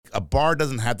a bar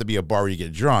doesn't have to be a bar where you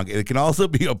get drunk. It can also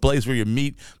be a place where you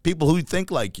meet people who think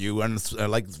like you and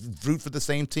like root for the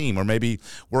same team or maybe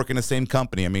work in the same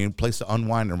company. I mean, a place to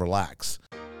unwind and relax.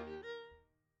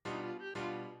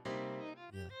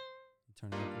 Yeah.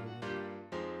 Turn it up a little bit.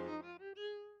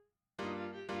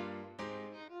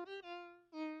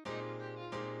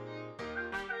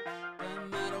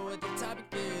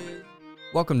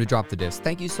 Welcome to Drop the Disc.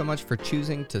 Thank you so much for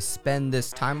choosing to spend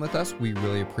this time with us. We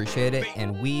really appreciate it,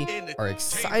 and we are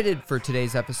excited for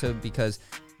today's episode because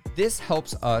this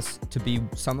helps us to be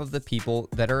some of the people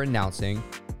that are announcing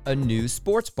a new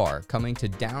sports bar coming to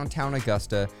downtown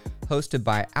Augusta, hosted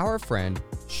by our friend,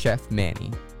 Chef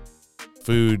Manny.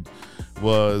 Food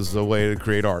was a way to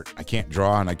create art. I can't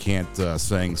draw and I can't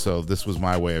sing, so this was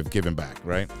my way of giving back,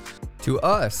 right? To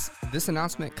us, this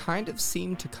announcement kind of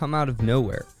seemed to come out of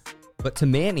nowhere. But to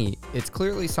Manny, it's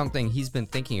clearly something he's been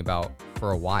thinking about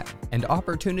for a while. And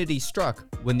opportunity struck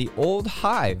when the old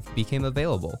Hive became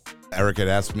available. Eric had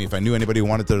asked me if I knew anybody who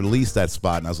wanted to lease that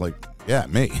spot, and I was like, yeah,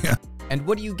 me. And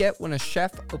what do you get when a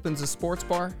chef opens a sports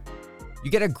bar? You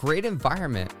get a great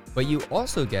environment, but you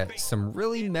also get some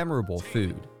really memorable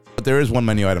food. But there is one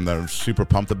menu item that I'm super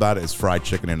pumped about. It's fried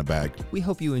chicken in a bag. We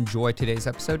hope you enjoy today's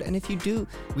episode, and if you do,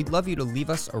 we'd love you to leave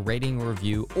us a rating or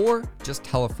review, or just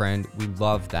tell a friend. We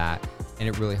love that, and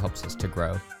it really helps us to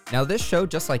grow. Now, this show,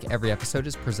 just like every episode,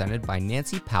 is presented by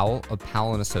Nancy Powell of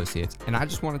Powell & Associates, and I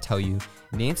just want to tell you,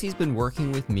 Nancy's been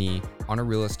working with me on a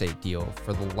real estate deal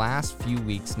for the last few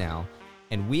weeks now,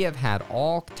 and we have had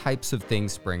all types of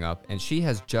things spring up, and she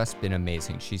has just been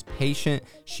amazing. She's patient,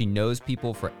 she knows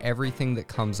people for everything that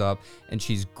comes up, and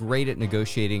she's great at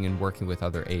negotiating and working with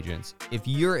other agents. If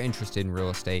you're interested in real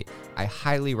estate, I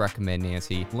highly recommend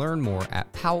Nancy. Learn more at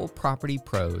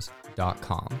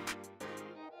powellpropertypros.com.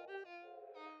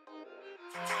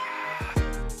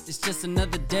 It's just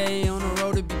another day on the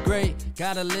road to be great.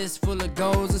 Got a list full of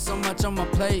goals and so much on my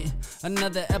plate.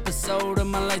 Another episode of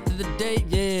my life to the date,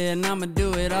 yeah. And I'ma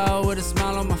do it all with a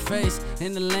smile on my face.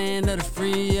 In the land of the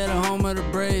free, yeah, the home of the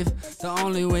brave. The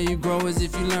only way you grow is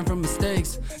if you learn from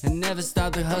mistakes. And never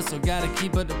stop the hustle, gotta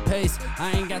keep up the pace.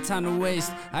 I ain't got time to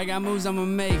waste, I got moves I'ma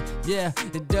make. Yeah,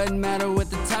 it doesn't matter what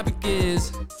the topic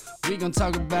is. We gon'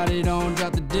 talk about it on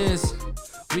Drop the Disc.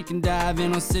 We can dive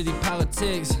in on city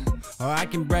politics, or I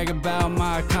can brag about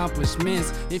my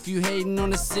accomplishments. If you hating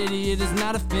on the city, it is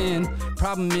not a fin.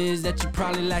 Problem is that you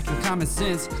probably lacking common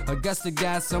sense. Augusta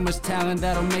got so much talent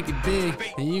that'll make it big,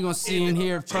 and you gon' see and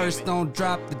hear it first. Don't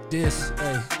drop the disc.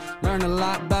 Hey. Learn a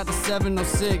lot about the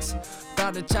 706.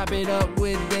 About to chop it up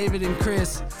with David and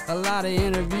Chris. A lot of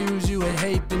interviews you would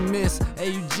hate to miss.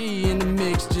 AUG in the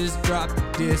mix, just drop the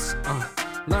disc.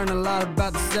 Learn a lot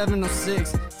about the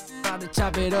 706. About to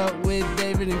chop it up with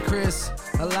David and Chris.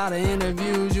 A lot of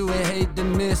interviews you would hate to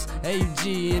miss.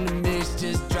 AUG in the mix,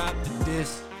 just drop the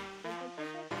disc.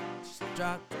 Just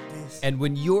drop the disc. And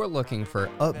when you're looking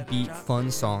for upbeat, fun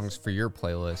songs for your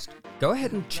playlist, go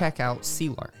ahead and check out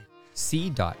C-Lark.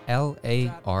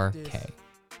 C.L.A.R.K.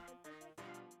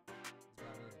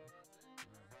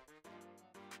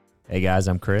 Hey guys,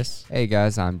 I'm Chris. Hey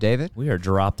guys, I'm David. We are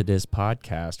Drop the Disc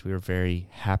podcast. We are very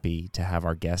happy to have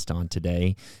our guest on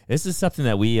today. This is something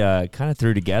that we kind of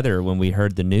threw together when we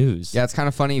heard the news. Yeah, it's kind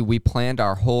of funny. We planned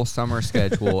our whole summer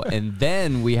schedule, and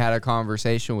then we had a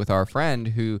conversation with our friend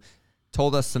who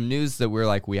told us some news that we're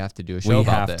like, we have to do a show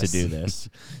about this. We have to do this.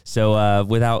 So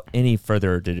without any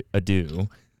further ado,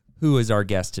 who is our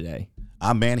guest today?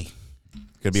 I'm Manny.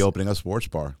 Could be opening a sports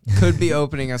bar. Could be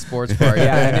opening a sports bar,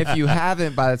 yeah. And if you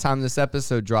haven't, by the time this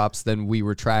episode drops, then we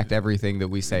retract everything that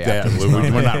we say after this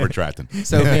moment. We're not retracting.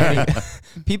 So, Manny,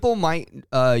 people might,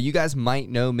 you guys might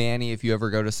know Manny if you ever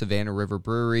go to Savannah River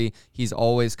Brewery. He's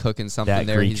always cooking something That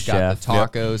there. Greek He's got chef. the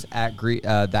tacos at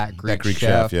That Greek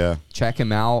Chef, yeah. Check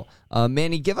him out.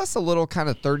 Manny, give us a little kind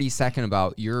of 30-second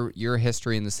about your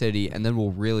history in the city, and then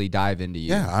we'll really dive into you.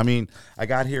 Yeah, I mean, I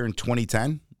got here in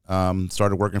 2010.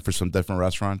 Started working for some different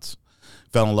restaurants.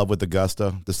 Fell in love with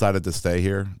Augusta. Decided to stay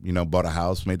here. You know, bought a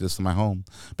house. Made this my home.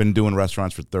 Been doing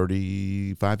restaurants for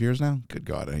 35 years now. Good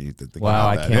God, I hate to think Wow,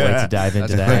 I about can't that. wait to dive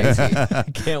into That's that. crazy. I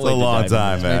can't It's wait a to long dive into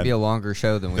time, that. man. Maybe a longer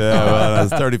show than we Yeah, thought. well,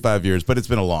 it's 35 years, but it's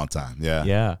been a long time. Yeah.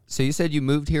 Yeah. So you said you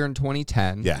moved here in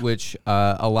 2010, Yeah. which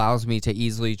allows me to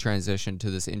easily transition to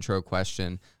this intro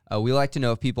question. We like to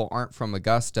know if people aren't from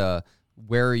Augusta,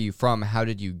 where are you from? How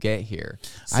did you get here?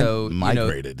 So, I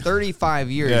migrated. 35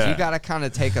 years. Yeah. You got to kind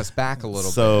of take us back a little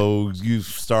bit. So you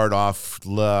start off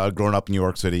growing up in New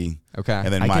York City. Okay.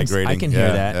 And then I migrating. can hear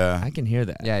Yeah, that. yeah. I can hear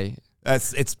that. Yeah.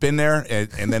 It's been there,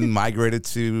 and then migrated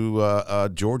to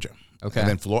Georgia. Okay. And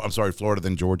then Florida,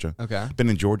 then Georgia. Okay. Been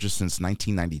in Georgia since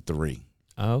 1993.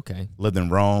 Oh, okay. Lived in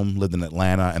Rome, lived in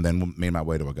Atlanta, and then made my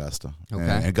way to Augusta. Okay.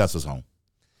 And Augusta's home.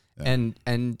 Yeah.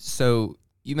 And so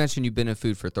you mentioned you've been in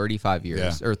food for 35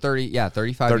 years. Yeah. Or 35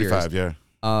 years. 35, yeah.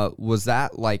 Was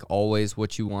that like always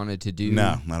what you wanted to do?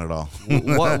 No, not at all.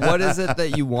 What is it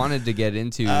that you wanted to get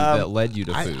into that led you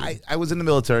to food? I was in the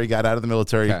military, got out of the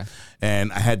military, Okay.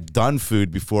 and I had done food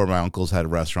before. My uncles had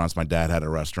restaurants. My dad had a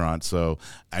restaurant, so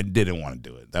I didn't want to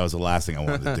do it. That was the last thing I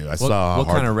wanted to do. I saw What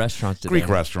how kind hard of restaurants did Greek they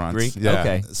have? restaurants. Greek? Yeah.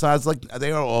 Okay. So I was like,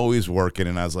 they are always working,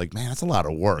 and I was like, man, that's a lot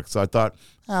of work. So I thought,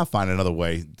 I'll find another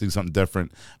way, do something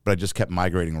different. But I just kept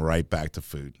migrating right back to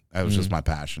food. That was just my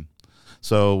passion.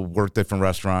 So worked different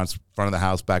restaurants, front of the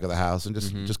house, back of the house, and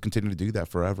just continued to do that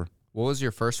forever. What was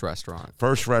your first restaurant?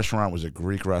 First restaurant was a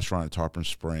Greek restaurant at Tarpon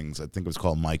Springs. I think it was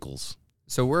called Michael's.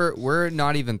 So we're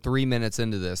not even 3 minutes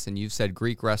into this, and you've said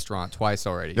Greek restaurant twice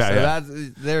already. Yeah, so yeah.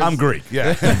 there's I'm Greek,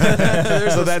 yeah.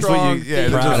 there's So a that's strong what you, yeah,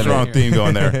 theme. there's Proud a of strong it. theme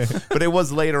going there. But it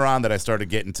was later on that I started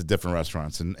getting to different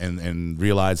restaurants and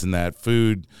realizing that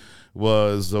food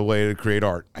was a way to create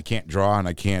art. I can't draw and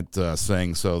I can't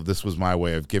sing, so this was my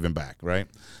way of giving back, right?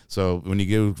 So when you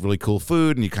give really cool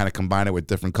food and you kind of combine it with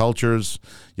different cultures,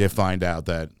 you find out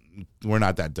that we're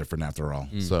not that different after all.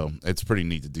 So it's pretty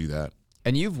neat to do that.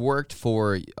 And you've worked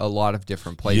for a lot of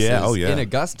different places. Yeah, oh, yeah. In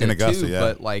Augusta, too, yeah.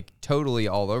 but like totally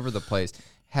all over the place.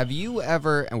 Have you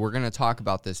ever, and we're going to talk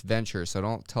about this venture, so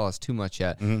don't tell us too much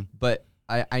yet, but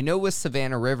I know with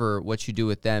Savannah River, what you do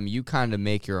with them, you kind of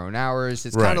make your own hours.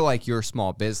 It's kind Right. of like your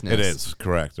small business. It is,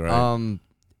 correct, right?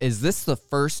 Is this the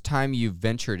first time you've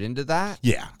ventured into that?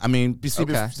 Yeah, I mean, you see,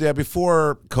 Okay.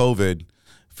 before COVID,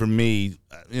 for me,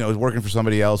 working for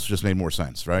somebody else just made more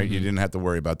sense, right? You didn't have to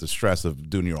worry about the stress of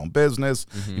doing your own business.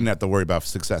 You didn't have to worry about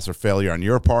success or failure on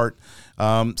your part.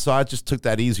 So I just took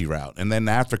that easy route. And then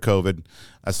after COVID,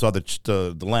 I saw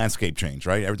the landscape change,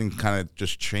 right? Everything kind of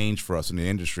just changed for us in the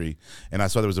industry, and I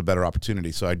saw there was a better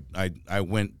opportunity. So I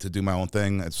went to do my own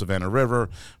thing at Savannah River.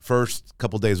 First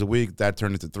couple days a week, that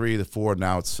turned into 3 to 4.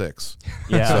 Now it's 6.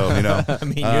 Yeah. So I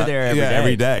mean, you're there every day.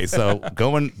 every day. So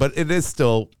but it is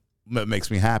still. It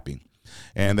makes me happy.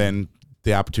 And then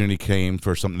the opportunity came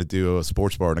for something to do a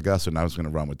sports bar in Augusta, and I was going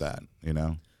to run with that,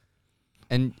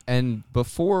 And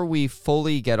before we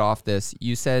fully get off this,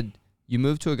 you said you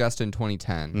moved to Augusta in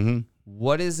 2010. Mm-hmm.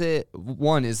 What is it?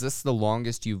 One, is this the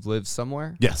longest you've lived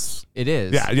somewhere? Yes. It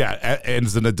is. Yeah.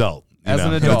 As an adult. As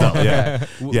an adult. Yeah.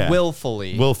 Okay. Yeah.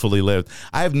 Willfully lived.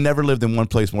 I have never lived in one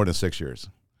place more than 6 years.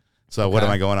 So what am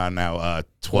I going on now?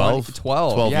 12?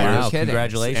 12 years. yeah, no Wow, kidding.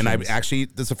 congratulations. And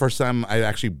this is the first time I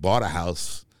actually bought a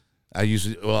house.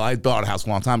 I bought a house a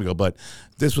long time ago, but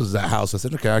this was that house. I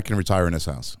said, okay, I can retire in this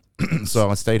house. So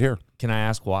I stayed here. Can I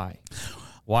ask why?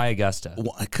 Why Augusta?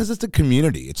 Because it's a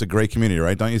community. It's a great community,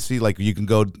 right? Don't you see? Like, you can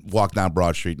go walk down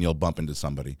Broad Street and you'll bump into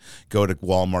somebody. Go to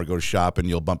Walmart, go to shop, and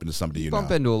you'll bump into somebody you Bump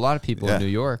know. into a lot of people in New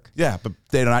York. Yeah, but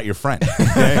they're not your friend.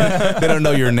 They don't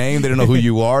know your name. They don't know who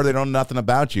you are. They don't know nothing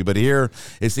about you. But here,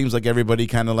 it seems like everybody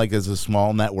kind of like is a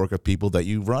small network of people that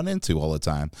you run into all the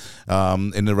time.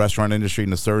 In the restaurant industry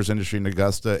and the service industry in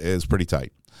Augusta is pretty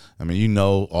tight. I mean, you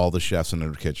know all the chefs in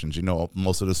their kitchens. You know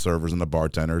most of the servers and the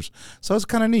bartenders. So it's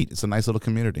kind of neat. It's a nice little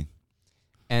community.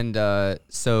 And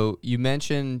so you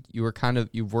mentioned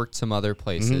you've worked some other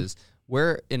places.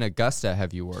 Where in Augusta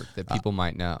have you worked that people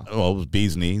might know? Well, it was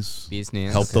Bee's Knees. Bee's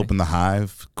Knees. Helped open the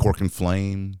Hive, Cork and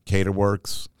Flame,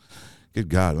 Caterworks. Good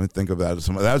God, let me think about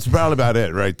it. That's probably about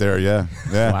it right there. Yeah.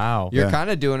 Wow. You're kind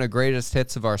of doing a greatest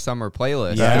hits of our summer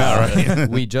playlist. Yeah, I know, right?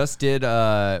 We just did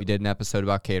an episode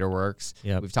about Caterworks.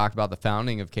 Yep. We've talked about the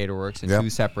founding of Caterworks in Yep. 2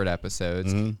 separate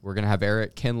episodes. We're gonna have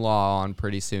Eric Kinlaw on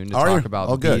pretty soon to Are talk you? about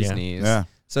Oh, the good. Bee's Yeah. Knees. Yeah.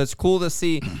 So it's cool to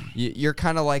see you're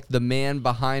kind of like the man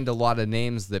behind a lot of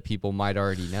names that people might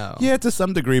already know. Yeah, to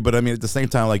some degree, but I mean, at the same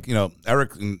time, like,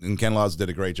 Eric and Ken Laws did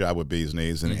a great job with Bee's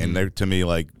Knees, and they're, to me,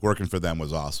 like, working for them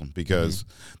was awesome because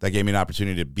that gave me an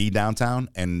opportunity to be downtown,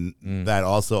 and that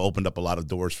also opened up a lot of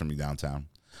doors for me downtown.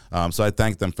 So I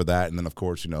thank them for that, and then, of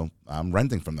course, I'm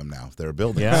renting from them now. They're a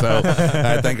building, so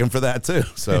I thank them for that, too.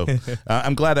 So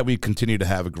I'm glad that we continue to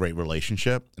have a great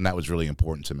relationship, and that was really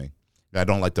important to me. I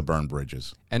don't like to burn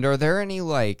bridges. And are there any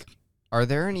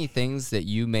things that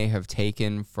you may have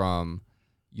taken from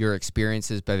your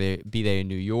experiences, be they in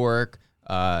New York,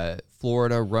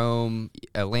 Florida, Rome,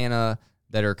 Atlanta,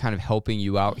 that are kind of helping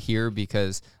you out here?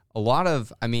 Because a lot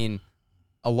of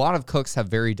cooks have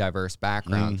very diverse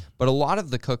backgrounds, but a lot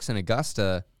of the cooks in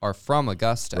Augusta are from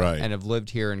Augusta and have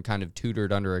lived here and kind of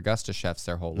tutored under Augusta chefs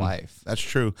their whole life. That's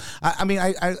true.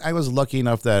 I was lucky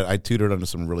enough that I tutored under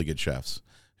some really good chefs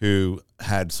who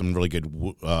had some really good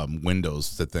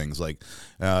windows to things. Like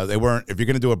they weren't. If you're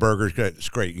going to do a burger, it's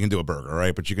great. You can do a burger,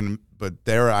 right? But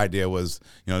their idea was,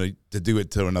 to do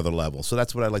it to another level. So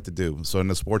that's what I like to do. So in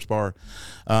the sports bar,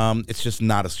 it's just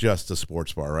not just a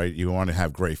sports bar, right? You want to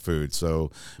have great food.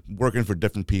 So working for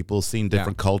different people, seeing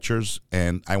different cultures,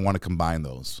 and I want to combine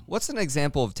those. What's an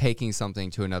example of taking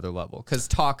something to another level? Because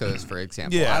tacos, for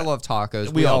example. Yeah. I love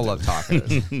tacos. We all love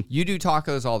tacos. You do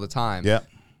tacos all the time. Yeah.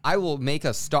 I will make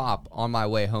a stop on my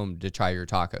way home to try your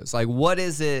tacos. Like, what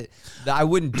is it that I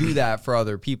wouldn't do that for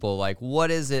other people? Like,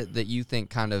 what is it that you think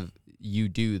kind of you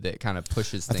do that kind of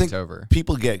pushes things over?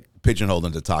 People get pigeonholed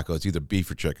into tacos, either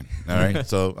beef or chicken. All right.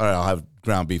 So all right, I'll have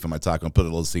ground beef on my taco and put a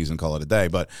little season, call it a day.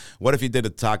 But what if you did a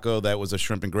taco that was a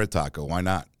shrimp and grit taco? Why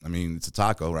not? I mean, it's a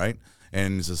taco, right?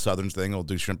 And it's a southern thing. We'll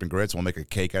do shrimp and grits. We'll make a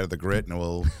cake out of the grit, and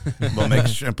we'll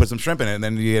put some shrimp in it, and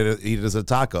then you eat it as a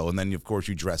taco. And then, of course,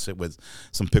 you dress it with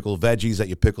some pickled veggies that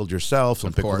you pickled yourself,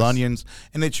 some pickled onions,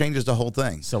 and it changes the whole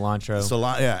thing.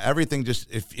 Cilantro. Yeah, everything. Just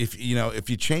if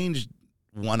you change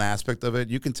one aspect of it,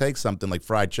 you can take something like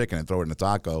fried chicken and throw it in a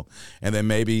taco, and then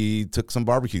maybe took some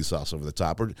barbecue sauce over the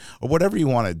top, or whatever you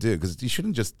want to do, because you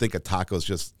shouldn't just think a taco is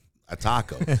just a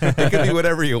taco. It can be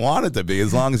whatever you want it to be,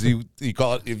 as long as you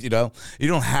call it. You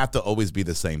don't have to always be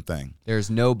the same thing. There's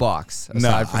no box. No,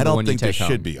 I don't think there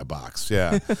should be a box.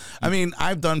 Yeah, I mean,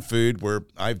 I've done food where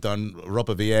I've done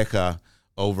ropa vieja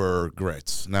over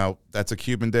grits. Now that's a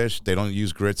Cuban dish. They don't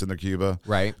use grits in their Cuba,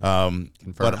 right?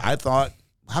 But I thought,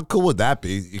 how cool would that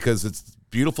be? Because it's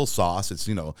beautiful sauce. It's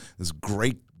this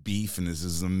great beef, and this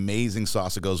is amazing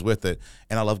sauce that goes with it.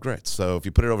 And I love grits. So if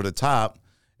you put it over the top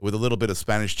with a little bit of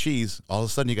Spanish cheese, all of a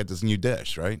sudden you get this new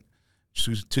dish, right?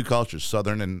 Two cultures,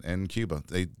 Southern and Cuba.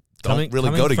 They don't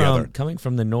really go together. Coming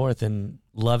from the north and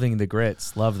loving the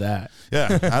grits, love that.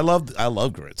 Yeah, I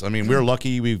love grits. I mean, we're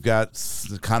lucky. We've got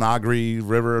Conagri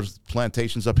River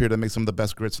plantations up here that make some of the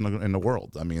best grits in the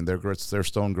world. I mean, their grits, their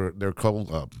stone grit, they're cold.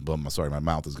 Sorry, my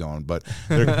mouth is going, but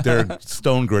their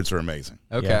stone grits are amazing.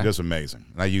 Okay, just amazing.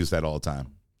 And I use that all the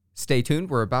time. Stay tuned.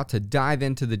 We're about to dive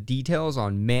into the details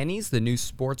on Manny's, the new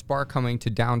sports bar coming to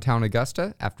downtown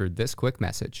Augusta, after this quick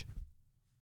message.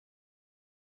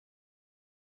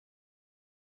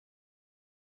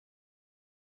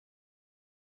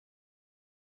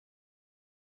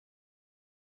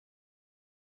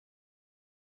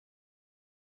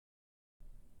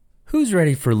 Who's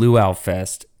ready for Luau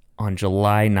Fest on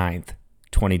July 9th,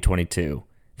 2022?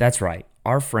 That's right.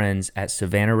 Our friends at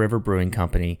Savannah River Brewing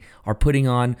Company are putting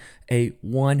on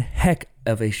one heck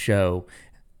of a show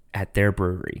at their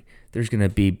brewery. There's going to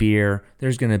be beer,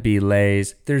 there's going to be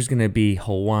lays, there's going to be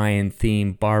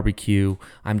Hawaiian-themed barbecue.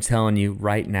 I'm telling you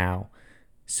right now,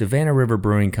 Savannah River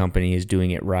Brewing Company is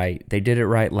doing it right. They did it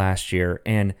right last year,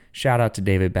 and shout out to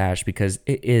David Bash because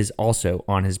it is also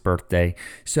on his birthday.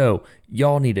 So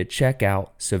y'all need to check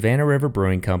out Savannah River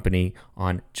Brewing Company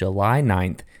on July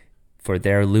 9th for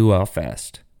their Luau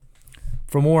Fest.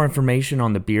 For more information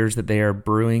on the beers that they are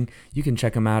brewing, you can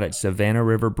check them out at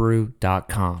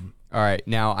savannahriverbrew.com. All right,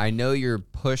 now I know you're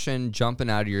jumping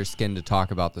out of your skin to talk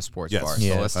about the sports bar.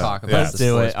 So let's talk about Let's the do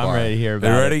sports it. bar. I'm ready to hear about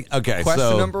it. You ready? Okay.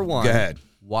 Question number one. Go ahead.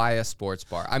 Why a sports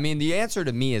bar? I mean, the answer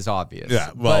to me is obvious. Yeah,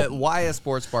 well, but why a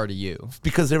sports bar to you?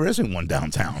 Because there isn't one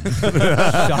downtown.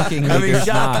 Shockingly, there's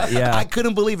not. Yeah, I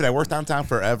couldn't believe it. I worked downtown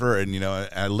forever, and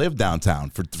I lived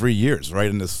downtown for 3 years,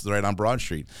 right on Broad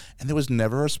Street, and there was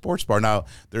never a sports bar. Now,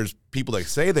 there's people that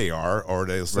say they are, or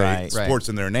they say sports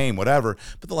in their name, whatever,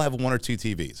 but they'll have 1 or 2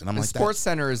 TVs, and I'm like, Sports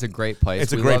Center is a great place.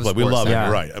 It's a great place. We love it.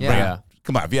 Right? Yeah.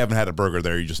 Come on, if you haven't had a burger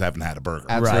there, you just haven't had a burger.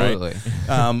 Absolutely.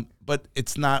 Right? But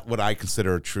it's not what I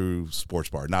consider a true sports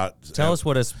bar. Tell us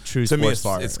what a true sports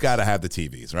bar is. It's got to have the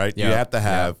TVs, right? Yeah. You have to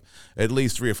have at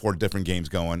least 3 or 4 different games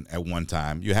going at one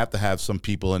time. You have to have some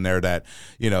people in there that,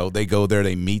 they go there,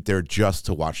 they meet there just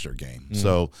to watch their game.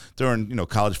 So during,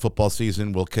 college football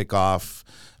season, we'll kick off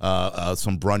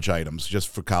some brunch items just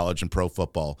for college and pro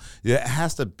football. It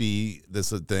has to be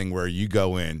this thing where you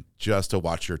go in just to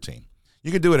watch your team.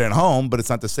 You can do it at home, but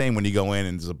it's not the same when you go in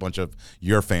and there's a bunch of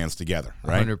your fans together,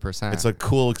 right? 100%. It's a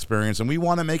cool experience, and we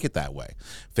want to make it that way.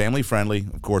 Family friendly.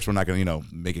 Of course, we're not going to,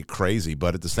 make it crazy,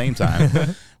 but at the same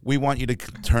time, we want you to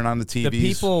turn on the TVs. The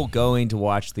people going to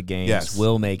watch the games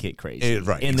will make it crazy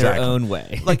in their own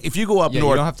way. Like if you go up north,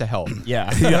 you don't have to help.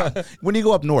 Yeah. When you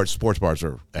go up north, sports bars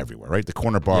are everywhere, right? The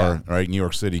corner bar, right? New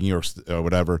York City, New York,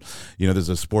 whatever. There's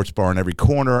a sports bar in every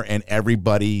corner, and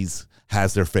everybody's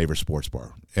has their favorite sports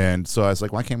bar. And so I was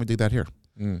like, why can't we do that here?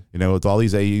 With all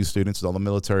these AU students, with all the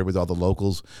military, with all the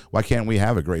locals, why can't we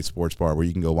have a great sports bar where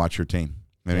you can go watch your team?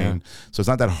 I mean, so it's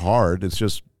not that hard. It's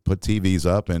just put TVs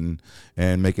up and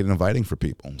make it inviting for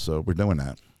people. So we're doing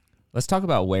that. Let's talk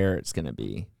about where it's going to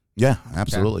be. Yeah,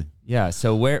 absolutely. Yeah.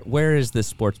 So where is this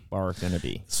sports bar going to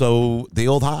be? So the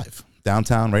Old Hive,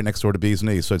 downtown, right next door to Bee's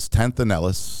Knees. So it's 10th and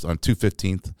Ellis on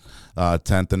 215th,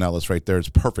 10th and Ellis right there. It's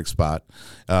a perfect spot.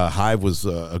 Hive was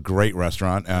a great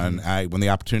restaurant, and when the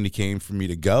opportunity came for me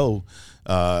to go,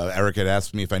 Eric had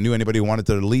asked me if I knew anybody who wanted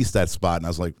to lease that spot, and I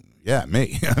was like, yeah,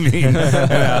 me. I mean,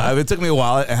 it took me a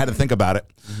while. I had to think about it,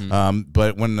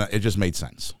 but when it just made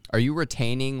sense. Are you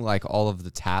retaining like all of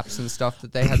the taps and stuff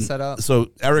that they had set up?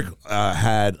 So Eric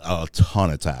had a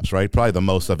ton of taps, right? Probably the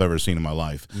most I've ever seen in my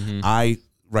life. I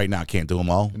right now can't do them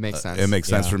all. It makes sense. It makes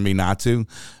sense for me not to.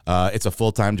 It's a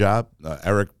full-time job.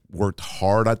 Eric worked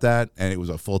hard at that, and it was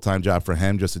a full-time job for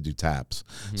him just to do taps.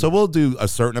 So we'll do a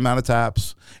certain amount of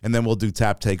taps, and then we'll do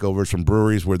tap takeovers from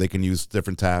breweries where they can use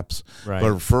different taps. Right.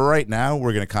 But for right now,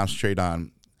 we're going to concentrate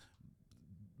on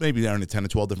maybe only 10 to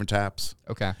 12 different taps.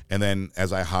 Okay. And then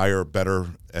as I hire better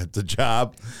at the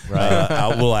job,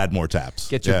 we'll add more taps.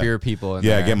 Get your beer people in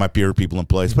there. Yeah, get my beer people in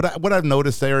place. But what I've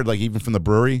noticed there, like even from the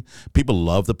brewery, people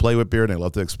love to play with beer and they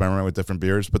love to experiment with different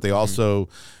beers, but they also,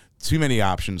 too many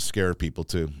options scare people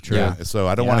too. True. Yeah. So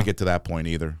I don't want to get to that point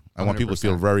either. I want people to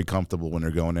feel 100%. very comfortable when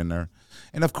they're going in there.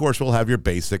 And of course, we'll have your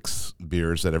basics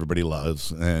beers that everybody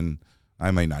loves. And I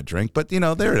may not drink, but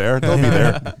they're there. They'll be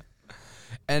there.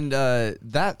 And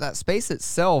that space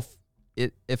itself,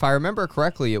 if I remember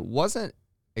correctly, it wasn't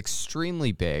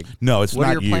extremely big. No, it's what not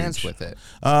are your huge. plans with it?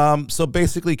 So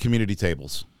basically community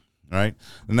tables, right?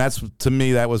 And that's, to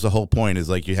me, that was the whole point, is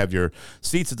like you have your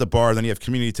seats at the bar, then you have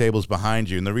community tables behind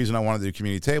you. And the reason I wanted to do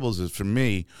community tables is, for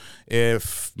me,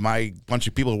 if my bunch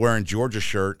of people are wearing Georgia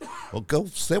shirt, well, go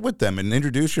sit with them and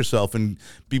introduce yourself and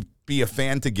be a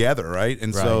fan together, right?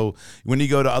 And so when you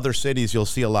go to other cities, you'll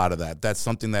see a lot of that. That's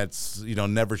something that's,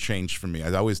 never changed for me.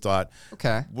 I always thought,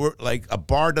 we're like, a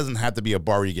bar doesn't have to be a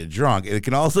bar where you get drunk. It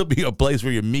can also be a place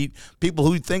where you meet people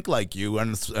who think like you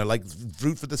and like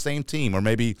root for the same team or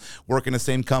maybe work in the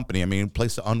same company. I mean, a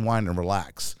place to unwind and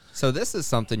relax. So this is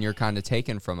something you're kind of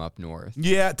taken from up north.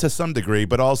 Yeah, to some degree,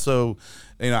 but also,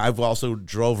 I've also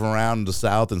drove around the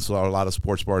South and saw a lot of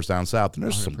sports bars down South, and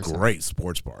there's 100%. Some great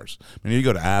sports bars. I mean, you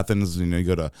go to Athens, you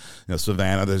go to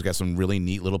Savannah, there's got some really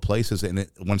neat little places, and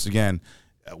once again,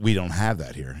 we don't have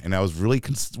that here. And I was really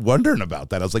wondering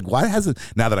about that. I was like, why hasn't,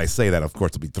 now that I say that, of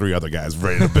course, there'll be 3 other guys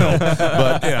ready to build,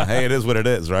 but hey, it is what it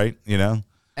is, right?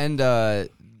 And the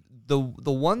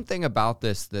one thing about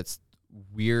this that's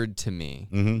weird to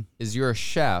me is you're a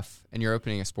chef and you're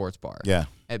opening a sports bar. Yeah.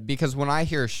 Because when I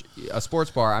hear a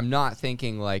sports bar, I'm not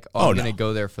thinking like, I'm going to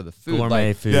go there for the food.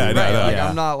 Gourmet food. Yeah, right.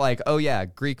 I'm not like,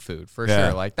 Greek food for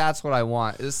sure. Like, that's what I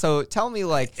want. So tell me,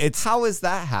 like, how is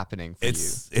that happening for you?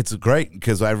 It's great,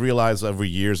 because I realized over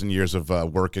years and years of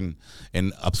working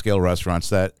in upscale restaurants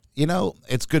that,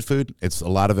 it's good food. It's a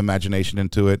lot of imagination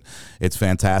into it. It's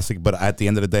fantastic. But at the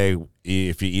end of the day,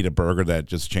 if you eat a burger that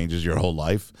just changes your whole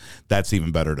life, that's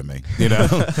even better to me.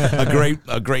 A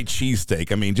great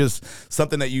cheesesteak. I mean, just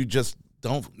something that you just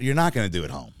you're not going to do at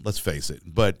home. Let's face it.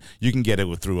 But you can get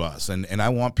it through us. And I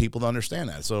want people to understand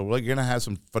that. So we're going to have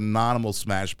some phenomenal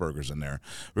smash burgers in there.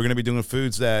 We're going to be doing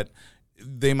foods that,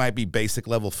 they might be basic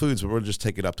level foods, but we'll just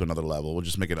take it up to another level. We'll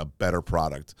just make it a better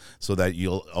product so that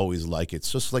you'll always like it.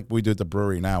 It's just like we do at the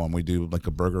brewery now, and we do like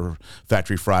a burger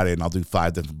factory Friday, and I'll do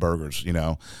 5 different burgers,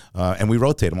 and we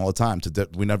rotate them all the time.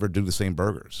 We never do the same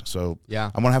burgers. So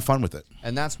I want to have fun with it.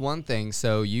 And that's one thing.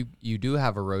 So you do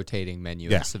have a rotating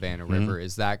menu at Savannah River.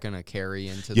 Is that going to carry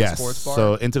into the sports bar?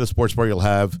 So into the sports bar, you'll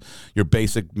have your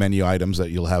basic menu items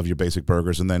that you'll have your basic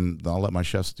burgers, and then I'll let my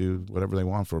chefs do whatever they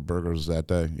want for burgers that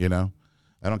day,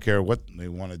 I don't care what they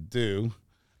want to do.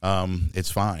 It's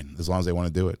fine as long as they want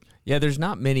to do it. Yeah, there's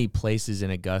not many places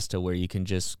in Augusta where you can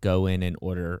just go in and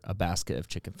order a basket of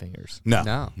chicken fingers.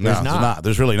 No, there's not.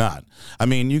 There's really not. I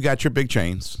mean, you got your big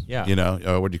chains. Yeah.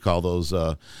 What do you call those?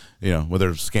 Where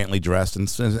they're scantily dressed, and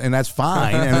that's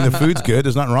fine. I mean, the food's good.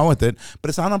 There's nothing wrong with it. But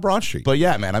it's not on Broad Street. But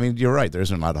yeah, man. I mean, you're right. There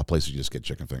isn't a lot of places you just get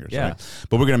chicken fingers. Yeah. Right?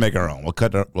 But we're gonna make our own.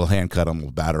 We'll hand cut them.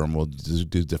 We'll batter them. We'll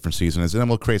do different seasonings, and then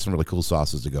we'll create some really cool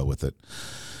sauces to go with it.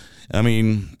 I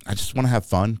mean, I just want to have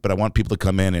fun, but I want people to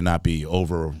come in and not be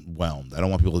overwhelmed. I don't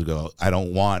want people to go, I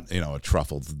don't want, a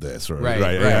truffle to this. Or,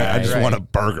 I just want a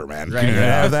burger, man. Can you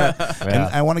have that? And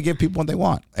I want to give people what they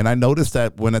want. And I noticed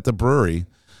that when at the brewery,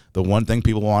 the one thing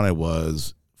people wanted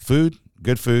was food,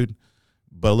 good food,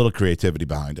 but a little creativity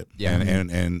behind it. Yeah.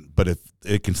 But if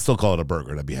it can still call it a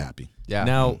burger, I'd be happy. Yeah.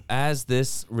 Now, as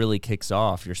this really kicks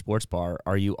off, your sports bar,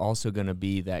 are you also going to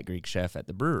be that Greek chef at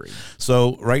the brewery?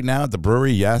 So right now at the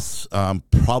brewery, yes,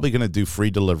 probably going to do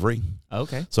free delivery.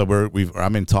 Okay. So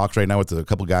I'm in talks right now with a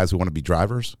couple guys who want to be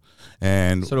drivers,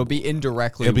 and So it'll be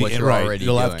indirectly it'll be what you're right. already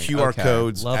You'll doing. have QR Okay.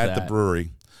 codes Love at the that.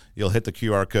 brewery. You'll hit the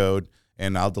QR code,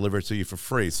 and I'll deliver it to you for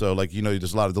free. So like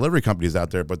there's a lot of delivery companies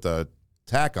out there, but the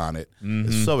tack on it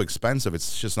is so expensive,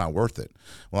 it's just not worth it.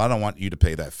 Well, I don't want you to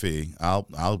pay that fee.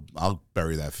 I'll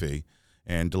bury that fee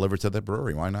and deliver to the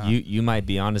brewery. Why not? You might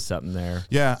be onto something there.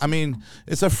 Yeah, I mean,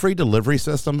 it's a free delivery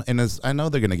system, and I know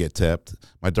they're going to get tipped.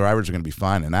 My drivers are going to be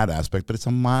fine in that aspect, but it's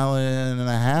a mile and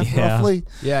a half, Yeah. roughly.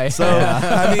 Yeah. So,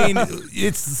 I mean,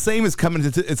 it's the same as coming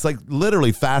to, it's like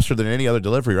literally faster than any other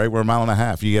delivery, right? We're a mile and a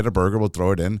half. You get a burger, we'll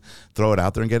throw it in, throw it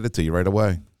out there, and get it to you right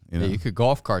away. Yeah, you could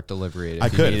golf cart delivery it if I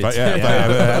you could. needed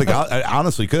to. I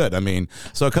honestly could. I mean,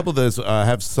 so a couple of those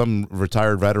have some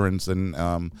retired veterans and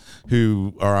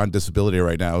who are on disability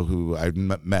right now who I've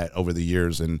met over the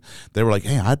years, and they were like,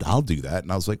 "Hey, I'll do that,"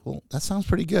 and I was like, "Well, that sounds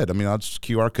pretty good." I mean, I'll just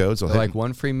QR codes. They're like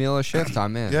one free meal a shift,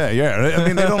 I'm in. Yeah. I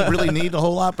mean, they don't really need a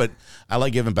whole lot, but I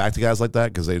like giving back to guys like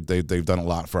that because they've done a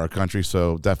lot for our country.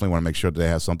 So definitely want to make sure that they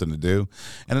have something to do,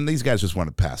 and then these guys just want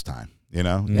to pass time. Get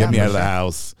me out of the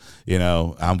house.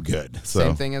 I'm good. So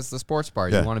Same thing as the sports bar.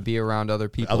 You want to be around other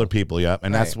people. Other people, yeah.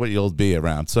 And that's what you'll be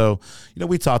around. So,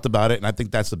 we talked about it, and I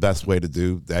think that's the best way to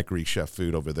do that Greek chef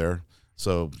food over there.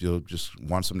 So you'll just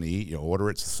want something to eat, you order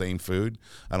it. It's the same food.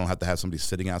 I don't have to have somebody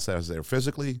sitting outside as there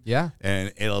physically. Yeah.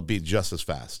 And it'll be just as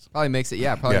fast. Probably makes it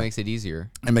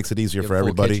easier. It makes it easier You have for a full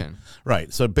everybody. kitchen.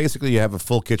 Right. So basically you have a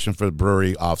full kitchen for the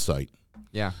brewery offsite,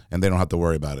 Yeah. and they don't have to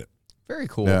worry about it. Very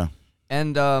cool. Yeah.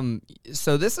 And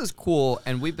so this is cool,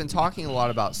 and we've been talking a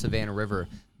lot about Savannah River.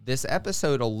 This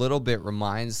episode a little bit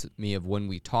reminds me of when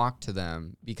we talked to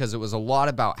them because it was a lot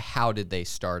about how did they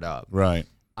start up. Right.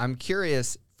 I'm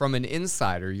curious, from an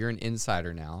insider, you're an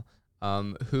insider now,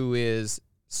 who is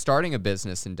starting a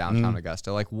business in downtown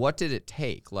Augusta. Like, what did it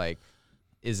take? Like,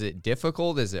 is it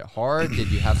difficult? Is it hard?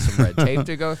 Did you have some red tape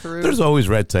to go through? There's always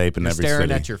red tape in every staring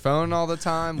city. at your phone all the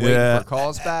time, waiting for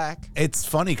calls back. It's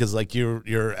funny because like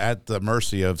you're at the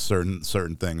mercy of certain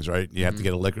things, right? You have to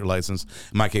get a liquor license.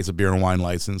 In my case, a beer and wine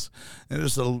license. And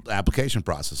there's an application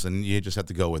process, and you just have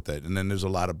to go with it. And then there's a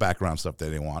lot of background stuff that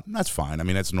they want. And that's fine. I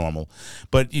mean, that's normal.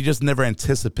 But you just never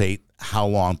anticipate how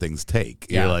long things take.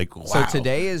 Yeah. You're like, wow. So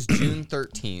today is June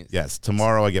 13th. Yes,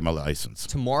 tomorrow I get my license.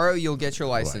 Tomorrow you'll get your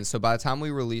license. So by the time we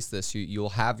release this, you'll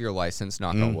have your license,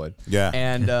 knock on wood. Yeah.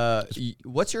 And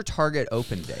what's your target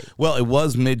open date? Well, it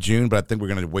was mid-June, but I think we're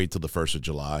going to wait till the 1st of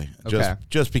July. Okay.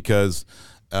 Just because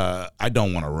I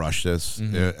don't want to rush this.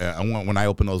 When I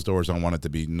open those doors, I want it to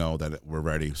be that we're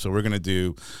ready. So we're going to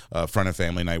do friend and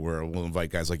family night where we'll invite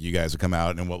guys like you guys to come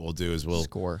out, and what we'll do is we'll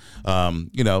Score.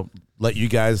 Let you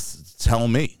guys tell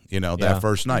me, that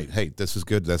first night, hey, this is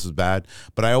good, this is bad.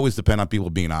 But I always depend on people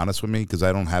being honest with me because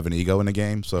I don't have an ego in the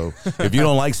game. So if you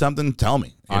don't like something, tell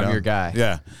me. I'm your guy.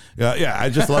 Yeah. I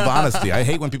just love honesty. I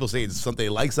hate when people say they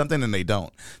like something and they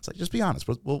don't. It's like, just be honest.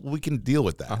 We can deal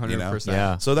with that. 100%.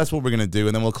 Yeah. So that's what we're going to do.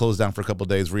 And then we'll close down for a couple of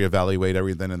days, reevaluate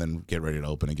everything, and then get ready to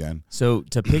open again. So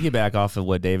to piggyback off of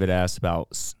what David asked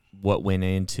about what went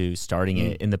into starting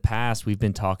it, in the past, we've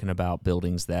been talking about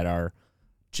buildings that are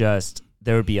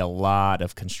there would be a lot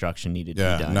of construction needed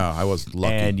to be done. No, I was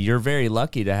lucky. And you're very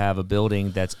lucky to have a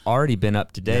building that's already been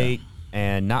up to date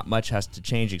and not much has to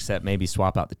change except maybe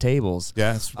swap out the tables.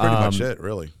 Yeah, that's pretty much it,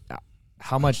 really.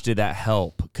 How much did that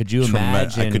help? Could you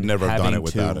imagine I could never have done it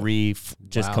without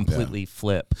it. Completely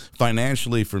flip?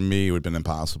 Financially, for me, it would have been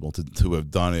impossible to have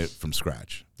done it from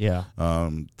scratch. Yeah.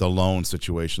 The loan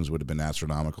situations would have been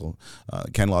astronomical.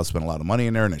 Ken Law spent a lot of money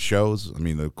in there, and it shows. I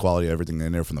mean, the quality of everything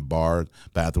in there, from the bar,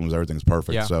 bathrooms, everything's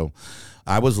perfect. Yeah. So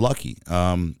I was lucky.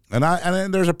 And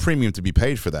there's a premium to be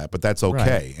paid for that, but that's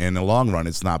okay. Right. In the long run,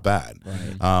 it's not bad.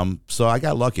 Right. So I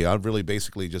got lucky. I really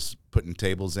basically just putting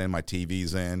tables in, my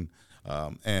TVs in,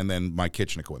 and then my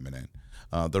kitchen equipment in.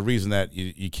 The reason that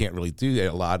you can't really do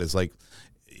that a lot is like,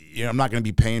 I'm not going to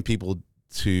be paying people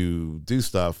to do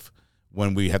stuff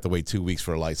when we have to wait 2 weeks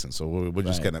for a license. So we're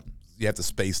just going to, you have to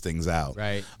space things out.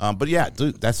 Right. But yeah,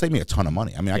 dude, that saved me a ton of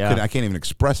money. I mean, I can't even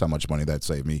express how much money that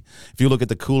saved me. If you look at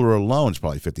the cooler alone, it's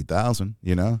probably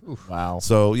 $50,000, Oof, wow.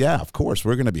 So yeah, of course,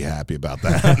 we're going to be happy about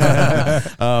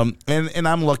that. And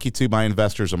I'm lucky too. My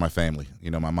investors are my family,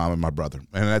 my mom and my brother,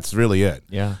 and that's really it.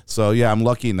 Yeah. So yeah, I'm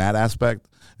lucky in that aspect,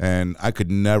 and I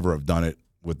could never have done it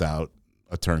without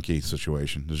a turnkey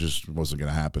situation. It just wasn't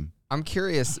going to happen. I'm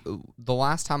curious, the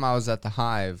last time I was at the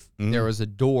Hive, there was a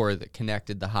door that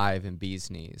connected the Hive and Bee's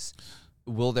Knees.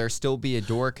 will there still be a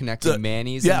door connecting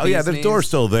Manny's? Yeah, and yeah, the Bee's door's knees?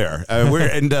 still there.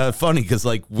 And funny because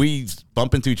like we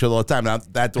bump into each other all the time. Now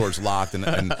that door's locked,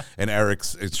 and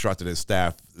Eric's instructed his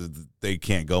staff they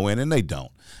can't go in, and they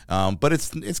don't. But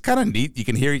it's kind of neat. You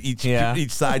can hear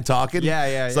each side talking.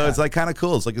 So it's like kind of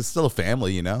cool. It's like it's still a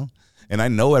family, you know. And I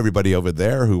know everybody over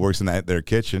there who works in their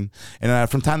kitchen. And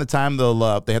from time to time,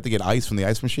 they have to get ice from the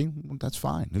ice machine. Well, that's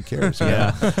fine. Who cares?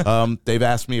 They've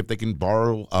asked me if they can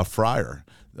borrow a fryer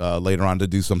later on to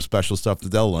do some special stuff that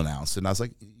they'll announce. And I was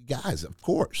like, guys, of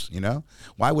course, you know.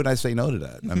 Why would I say no to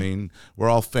that? I mean, we're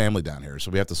all family down here,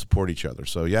 so we have to support each other.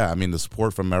 So, yeah, I mean, the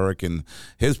support from Eric and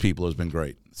his people has been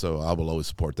great. So I will always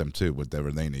support them, too, whatever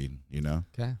they need, you know.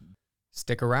 Okay.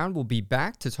 Stick around. We'll be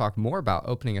back to talk more about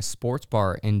opening a sports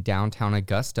bar in downtown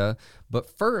Augusta. But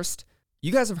first,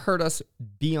 you guys have heard us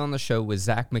be on the show with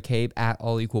Zach McCabe at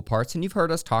All Equal Parts, and you've heard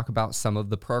us talk about some of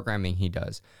the programming he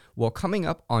does. Well, coming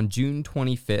up on June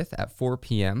 25th at 4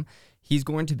 p.m., he's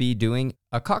going to be doing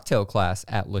a cocktail class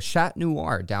at Le Chat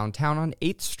Noir downtown on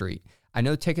 8th Street. I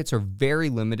know tickets are very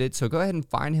limited, so go ahead and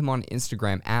find him on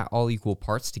Instagram at All Equal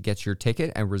Parts to get your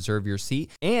ticket and reserve your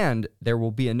seat. And there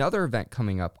will be another event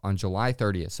coming up on July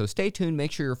 30th, so stay tuned.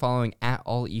 Make sure you're following at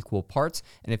All Equal Parts.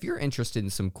 And if you're interested in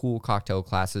some cool cocktail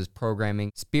classes,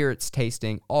 programming, spirits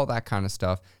tasting, all that kind of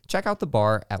stuff, check out the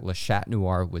bar at Le Chat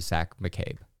Noir with Zach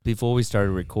McCabe. Before we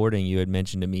started recording, you had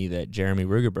mentioned to me that Jeremy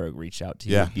Rugerberg reached out to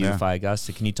you to Beautify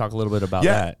Augusta. Can you talk a little bit about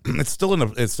that? It's still in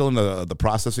the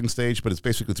processing stage, but it's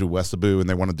basically through Westaboo, and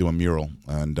they want to do a mural.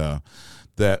 And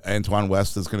that Antoine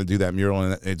West is going to do that mural,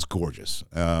 and it's gorgeous.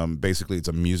 Basically, it's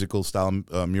a musical style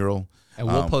mural. And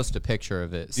we'll post a picture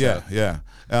of it. So.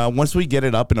 Once we get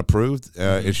it up and approved,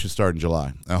 it should start in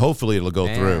July. Hopefully, it'll go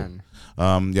through.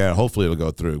 Hopefully, it'll go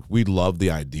through. We love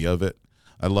the idea of it.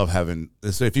 I love having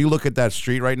so if you look at that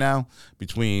street right now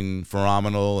between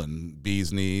Phenomenal and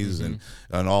Bee's Knees and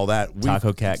all that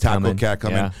Taco Cat coming.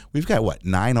 Yeah. We've got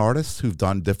 9 artists who've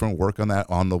done different work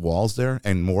on the walls there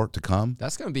and more to come.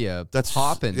 That's going to be a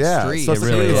poppin' street. So it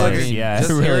really is.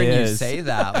 Just it really hearing is. you say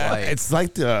that, like, it's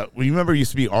like you remember it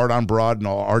used to be Art on Broad and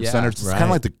all art centers. It's kind of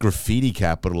like the graffiti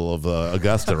capital of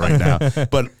Augusta right now,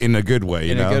 but in a good way.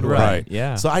 You know? a good way. Right?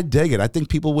 Yeah. So I dig it. I think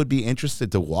people would be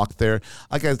interested to walk there.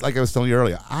 Like I was telling you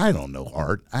earlier, I don't know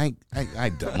art. I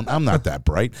don't. I'm not that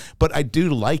bright, but I do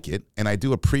like it and I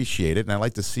do appreciate it, and I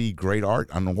like to see great art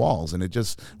on the walls. And it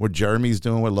just what Jeremy's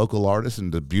doing with local artists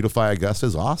and to beautify Augusta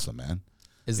is awesome, man.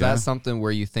 Is that something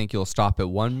where you think you'll stop at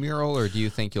one mural, or do you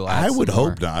think you'll add I would some more?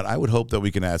 hope not. I would hope that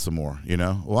we can add some more, you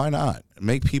know? Why not?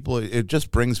 Make people, it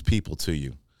just brings people to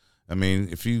you. I mean,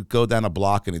 if you go down a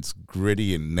block and it's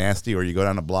gritty and nasty, or you go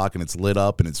down a block and it's lit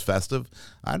up and it's festive,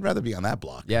 I'd rather be on that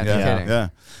block. Yeah, no kidding. Yeah.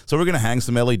 So we're going to hang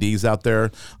some LEDs out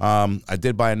there. I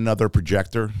did buy another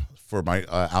projector for my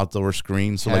outdoor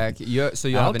screen. So Heck, you have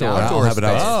an Outdoor. outdoor I'll have it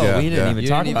space. out. Oh, Yeah, we didn't yeah. even You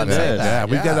talk didn't about even say this. that.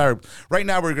 Yeah, we've got right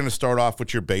now we're going to start off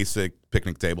with your basic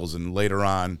picnic tables, and later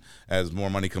on, as more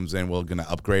money comes in, we're going to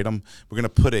upgrade them. We're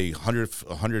going to put a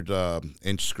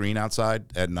 100-inch screen outside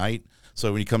at night.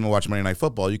 So when you come to watch Monday Night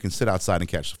Football, you can sit outside and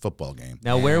catch the football game.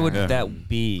 Now, where would that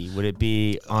be? Would it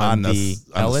be on the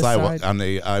Ellis sidewalk? side?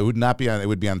 It would not be on. It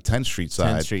would be on 10th Street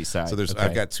side. 10th Street side. So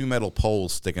I've got 2 metal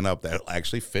poles sticking up that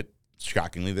actually fit.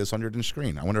 Shockingly, this 100-inch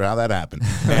screen. I wonder how that happened.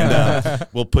 And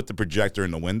we'll put the projector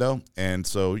in the window, and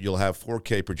so you'll have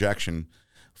 4K projection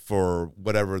for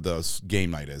whatever the game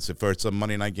night is. If it's a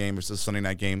Monday night game or it's a Sunday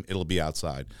night game, it'll be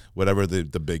outside, whatever the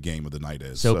big game of the night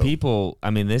is. So people, I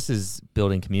mean, this is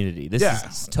building community. This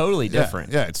is totally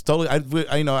different. Yeah, it's totally.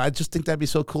 I just think that'd be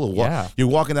so cool. You're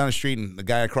walking down the street, and the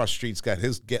guy across the street's got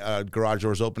his garage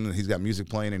doors open, and he's got music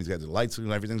playing, and he's got the lights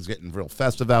and everything's getting real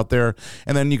festive out there.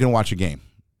 And then you can watch a game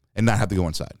and not have to go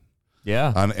inside.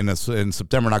 Yeah. In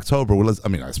September and October,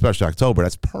 especially October,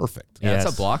 that's perfect. Yeah,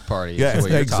 it's a block party. Yeah, is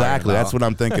what you're exactly. talking That's about. what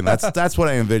I'm thinking. That's what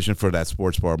I envision for that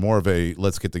sports bar. More of a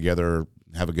let's get together,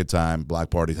 have a good time, block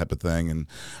party type of thing.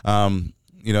 And,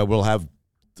 we'll have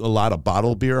a lot of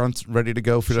bottled beer ready to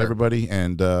go for everybody.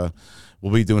 And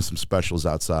we'll be doing some specials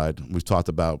outside. We've talked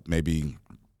about maybe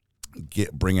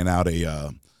bringing out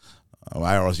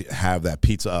I always have that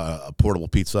a portable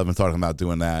pizza. I've been talking about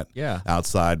doing that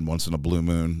outside once in a blue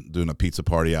moon, doing a pizza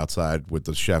party outside with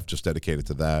the chef just dedicated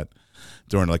to that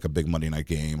during like a big Monday night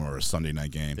game or a Sunday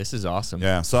night game. This is awesome.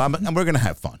 Yeah, so we're going to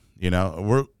have fun,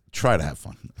 We're try to have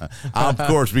fun. I'll, of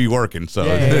course, be working. So,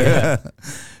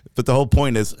 but the whole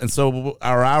point is, and so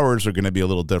our hours are going to be a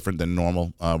little different than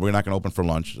normal. We're not going to open for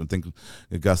lunch. I think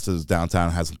Augusta's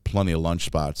downtown has plenty of lunch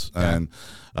spots, and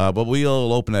but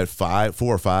we'll open at 4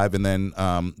 or 5, and then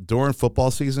during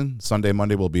football season, Sunday,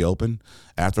 Monday will be open.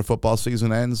 After football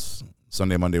season ends,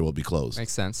 Sunday, Monday will be closed.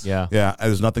 Makes sense. Yeah. Yeah,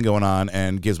 there's nothing going on,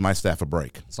 and gives my staff a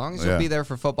break. As long as you'll be there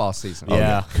for football season. Oh,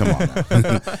 Yeah. come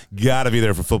on. Got to be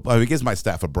there for football. I mean, it gives my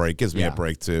staff a break, gives me a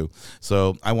break too.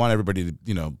 So I want everybody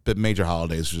to, but major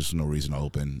holidays, there's just no reason to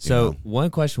open. So one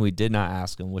question we did not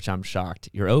ask him, which I'm shocked.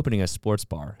 You're opening a sports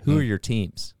bar. Who are your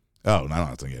teams? Oh, no, I don't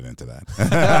have to get into that.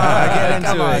 Get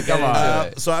into it. Come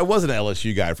on. So I was an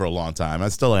LSU guy for a long time. I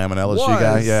still am an LSU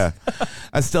guy. Yeah,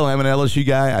 I still am an LSU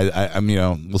guy. I'm,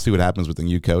 we'll see what happens with the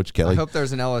new coach, Kelly. I hope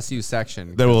there's an LSU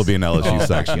section. There will be an LSU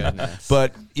section. Goodness.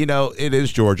 But, it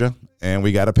is Georgia, and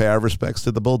we got to pay our respects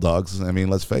to the Bulldogs. I mean,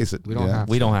 let's face it. We don't have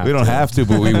to. We don't have to,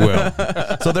 but we will.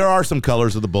 So there are some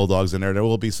colors of the Bulldogs in there. There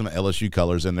will be some LSU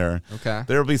colors in there. Okay.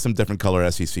 There will be some different color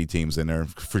SEC teams in there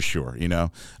for sure.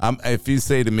 If you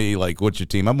say to me, like, what's your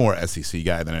team? I'm more SEC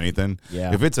guy than anything.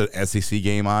 Yeah. If it's an SEC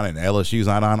game on and LSU's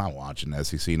not on, I'm watching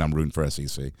SEC and I'm rooting for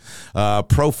SEC.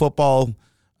 Pro football,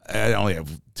 I only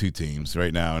have two teams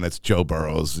right now, and it's Joe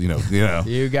Burrow's. You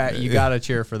got to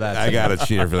cheer for that. I got to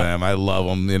cheer for them. I love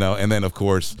them. And then of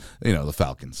course, the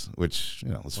Falcons, which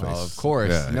let's face. Well, of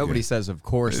course, nobody says of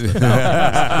course. The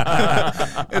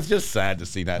Falcons. It's just sad to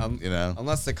see that.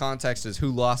 Unless the context is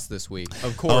who lost this week. Of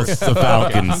Oh, course, the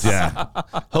Falcons. Yeah.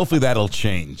 Hopefully that'll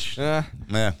change. Yeah.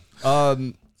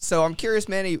 So I'm curious,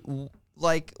 Manny.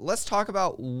 Let's talk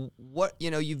about what,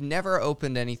 you've never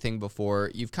opened anything before.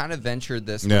 You've kind of ventured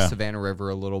this with Savannah River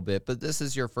a little bit, but this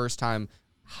is your first time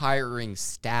hiring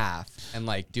staff and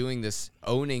doing this,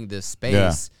 owning this space.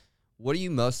 Yeah. What are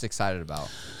you most excited about?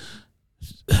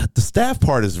 The staff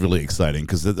part is really exciting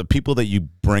because the people that you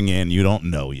bring in, you don't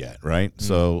know yet, right? Mm-hmm.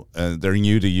 So they're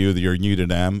new to you, you're new to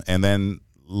them. And then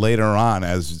later on,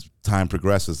 as time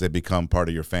progresses, they become part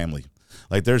of your family.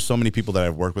 There's so many people that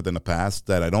I've worked with in the past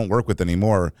that I don't work with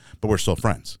anymore, but we're still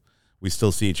friends. We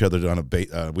still see each other on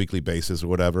a weekly basis or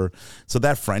whatever. So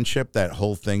that friendship, that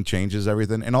whole thing changes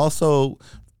everything. And also,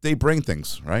 they bring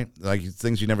things, right?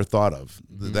 Things you never thought of.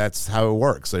 Mm-hmm. That's how it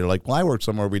works. They're like, well, I worked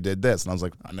somewhere we did this. And I was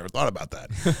like, I never thought about that.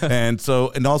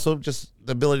 and also just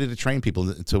the ability to train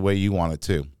people to the way you want it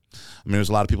too. I mean, there's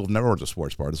a lot of people who've never worked a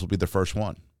sports bar. This will be their first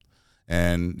one.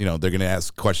 And, they're going to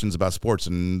ask questions about sports,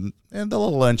 and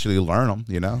they'll eventually learn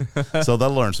them, So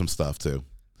they'll learn some stuff, too.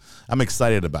 I'm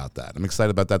excited about that.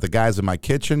 The guys in my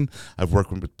kitchen, I've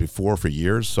worked with before for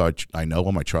years, so I know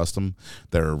them. I trust them.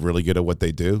 They're really good at what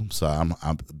they do. So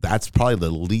that's probably the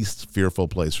least fearful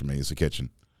place for me is the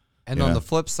kitchen. And on the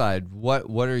flip side,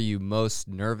 what are you most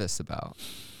nervous about?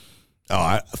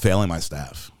 Failing my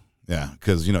staff. Yeah,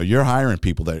 because, you're hiring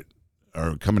people that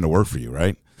are coming to work for you,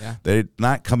 right? Yeah. They're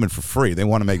not coming for free. They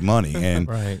want to make money. And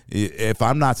Right. if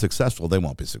I'm not successful, they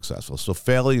won't be successful. So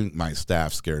failing my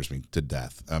staff scares me to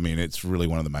death. I mean, it's really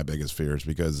one of my biggest fears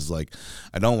because it's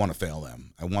I don't want to fail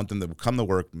them. I want them to come to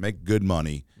work, make good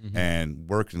money, and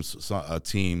work in a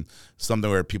team,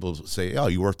 something where people say, oh,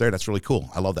 you work there? That's really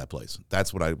cool. I love that place.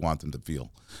 That's what I want them to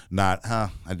feel. Not, I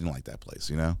didn't like that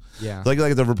place, Yeah. Like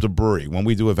the brewery. When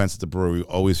we do events at the brewery, we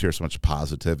always hear so much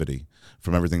positivity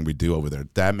from everything we do over there.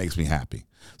 That makes me happy.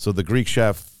 So the Greek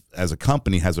Chef as a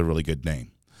company has a really good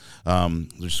name. We're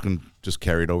just going to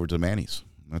carry it over to Manny's.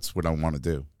 That's what I want to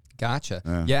do. Gotcha.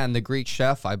 Yeah, and the Greek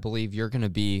Chef, I believe you're going to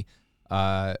be.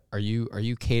 Are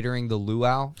you catering the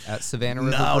luau at Savannah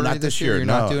River No, Brewery not this year. You're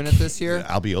No. not doing it this year?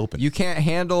 I'll be open. You can't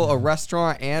handle a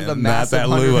restaurant and a Not massive that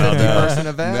luau, 150-person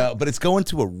event? No, but it's going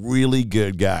to a really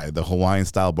good guy, the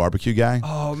Hawaiian-style barbecue guy.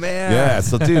 Oh, man. Yeah,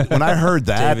 so, dude, when I heard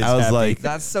that, David's I was happy. like...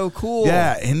 That's so cool.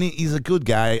 Yeah, and he's a good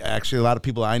guy. Actually, a lot of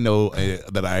people I know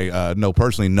that I know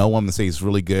personally know him and say he's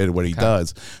really good at what he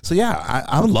does. So, yeah,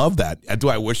 I would love that. Do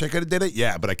I wish I could have did it?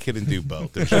 Yeah, but I couldn't do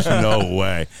both. There's just no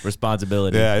way.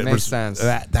 Responsibility. Makes Yeah, it was, sense.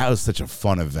 That was such a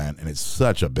fun event, and it's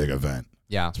such a big event.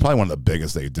 Yeah. It's probably one of the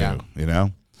biggest they do, Yeah.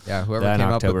 Yeah, whoever That came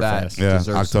and up with that Oktoberfest. Yeah,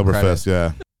 deserves some credit. Oktoberfest,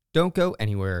 yeah. Don't go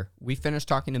anywhere. We finished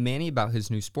talking to Manny about his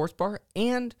new sports bar,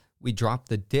 and we dropped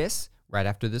the diss right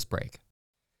after this break.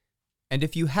 And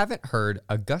if you haven't heard,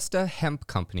 Augusta Hemp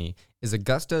Company is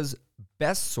Augusta's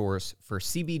best source for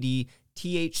CBD,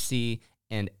 THC,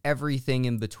 and everything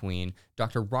in between.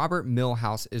 Dr. Robert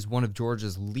Millhouse is one of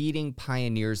Georgia's leading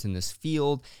pioneers in this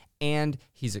field, and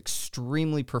he's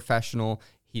extremely professional.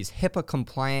 He's HIPAA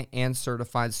compliant and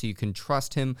certified, so you can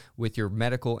trust him with your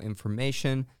medical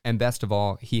information. And best of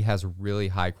all, he has really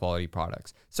high quality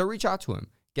products. So reach out to him.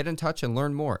 Get in touch and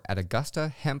learn more at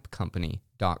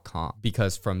AugustaHempCompany.com,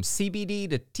 because from CBD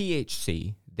to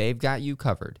THC, they've got you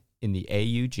covered in the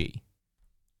AUG.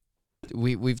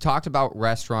 We've talked about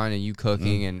restaurant and you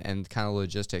cooking and kind of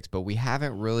logistics, but we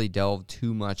haven't really delved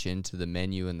too much into the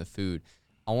menu and the food.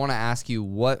 I want to ask you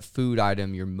what food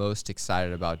item you're most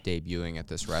excited about debuting at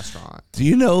this restaurant. Do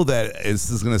you know that this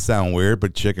is going to sound weird,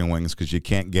 but chicken wings, because you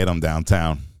can't get them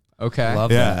downtown. Okay.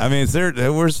 Love Yeah, that. I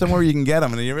mean, we're somewhere you can get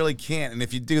them, and you really can't. And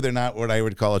if you do, they're not what I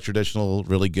would call a traditional,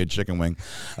 really good chicken wing.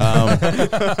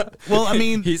 Well, I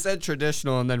mean, He said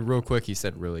traditional, and then real quick he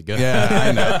said really good. yeah,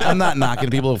 I know. I'm not knocking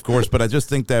people, of course, but I just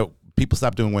think that people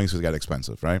stopped doing wings because it got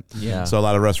expensive, right? Yeah. So a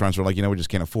lot of restaurants were like, we just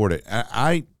can't afford it.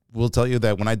 I will tell you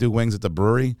that when I do wings at the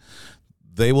brewery,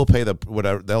 they will pay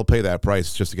they'll pay that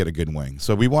price just to get a good wing.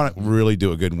 So we want to really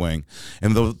do a good wing.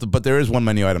 But there is one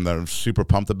menu item that I'm super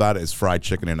pumped about. It's fried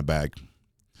chicken in a bag.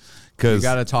 You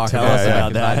got to talk Tell about us that. about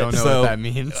 'Cause that. I don't know So, what that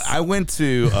means. I went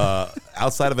to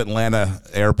outside of Atlanta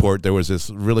airport. There was this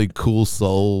really cool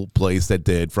soul place that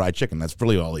did fried chicken. That's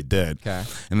really all they did. Okay.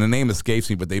 And the name escapes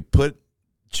me, but they put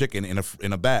chicken in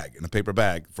a bag, in a paper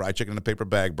bag, fried chicken in a paper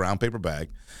bag, brown paper bag,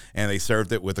 and they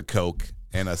served it with a Coke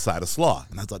and a side of slaw.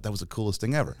 And I thought that was the coolest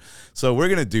thing ever. So we're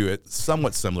going to do it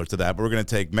somewhat similar to that, but we're going to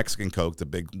take Mexican Coke, the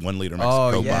big 1 liter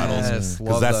Mexican Coke bottles, yes. because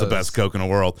Love that's the those. best Coke in the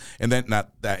world. And then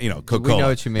not that, Coca-Cola. We know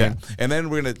what you mean. Yeah. And then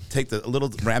we're going to take the little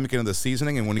ramekin of the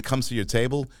seasoning, and when it comes to your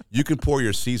table, you can pour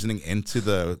your seasoning into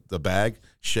the bag,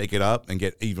 shake it up, and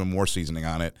get even more seasoning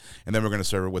on it. And then we're going to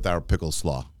serve it with our pickle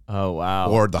slaw. Oh, wow.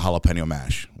 Or the jalapeno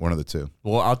mash, one of the two.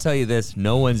 Well, I'll tell you this.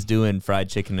 No one's doing fried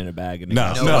chicken in a bag.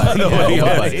 No,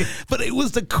 Nobody. But it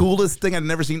was the coolest thing. I'd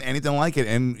never seen anything like it.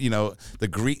 And,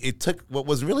 it took, what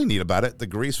was really neat about it, the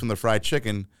grease from the fried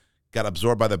chicken got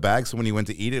absorbed by the bag, so when you went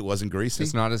to eat it, it wasn't greasy.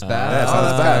 It's not as bad. Yeah, it's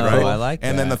not as bad, right? I like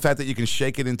and that. then the fact that you can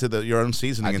shake it into your own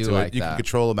seasoning I do into like it, you that. can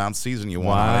control the amount of seasoning you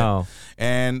want on Wow. it.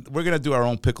 And we're going to do our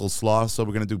own pickle slaw, so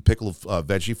we're going to do pickle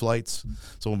veggie flights.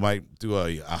 So we might do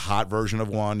a hot version of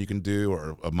one you can do,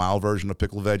 or a mild version of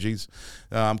pickle veggies.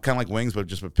 Kind of like wings, but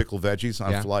just with pickle veggies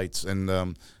on flights.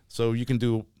 And so you can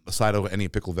do a side of any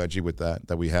pickle veggie with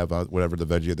that we have, whatever the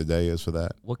veggie of the day is for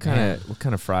that. What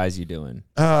kind of fries you doing?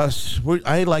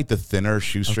 I like the thinner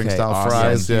shoestring Okay, style awesome.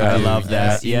 fries. Yes, Yeah, I love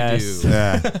that. Yes, you Yes. do.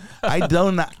 Yeah, I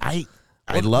don't. I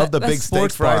Well, love the that's big steak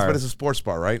sports fries, bar. but it's a sports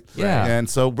bar, right? Yeah. And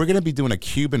so we're gonna be doing a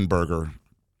Cuban burger,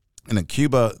 and in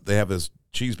Cuba they have this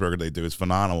cheeseburger they do. It's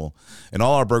phenomenal, and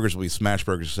all our burgers will be smash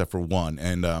burgers except for one.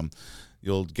 And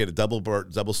you'll get a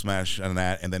double smash on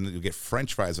that, and then you'll get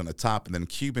French fries on the top, and then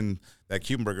that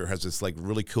Cuban burger has this like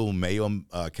really cool mayo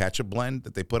ketchup blend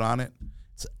that they put on it.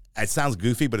 It sounds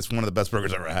goofy, but it's one of the best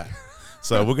burgers I've ever had.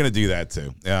 So we're going to do that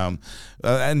too.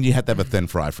 And you have to have a thin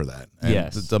fry for that. And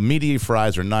Yes. The meaty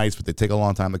fries are nice, but they take a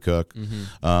long time to cook. They're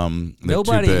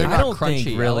Nobody, too big. I They're don't not crunchy. think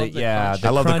I really. love the Yeah, crunch. I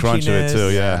love the crunch of it too,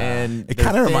 crunchiness yeah. And It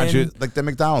kind of reminds you thin- like the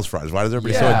McDonald's fries. Why does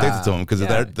everybody so Yeah. addicted to them? Because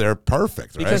Yeah. they're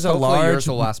perfect, right? Because a Hopefully large- yours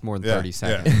will last more than Yeah, 30 yeah.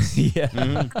 seconds. yeah.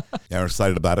 Yeah, we're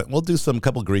excited about it. We'll do some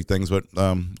couple Greek things, but we're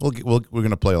going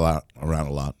to play around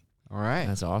a lot. All right.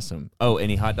 That's awesome. Oh,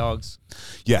 any hot dogs?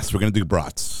 Yes, we're going to do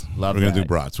brats. Love We're going to that. do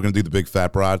brats. We're going to do the big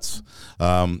fat brats,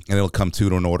 and it'll come two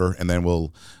to an order, and then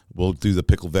we'll do the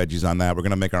pickled veggies on that. We're going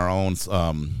to make our own,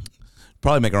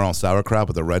 probably make our own sauerkraut,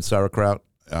 with the red sauerkraut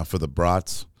for the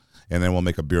brats, and then we'll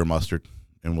make a beer mustard,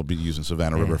 and we'll be using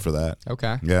Savannah River for that.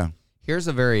 Okay. Yeah. Here's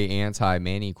a very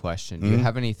anti-Manny question. Do you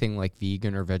have anything like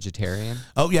vegan or vegetarian?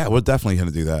 Oh yeah, we're definitely going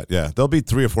to do that. Yeah, there'll be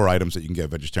 3 or 4 items that you can get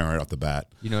vegetarian right off the bat.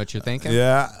 You know what you're thinking?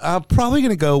 Yeah, I'm probably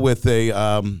going to go with a.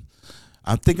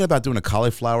 I'm thinking about doing a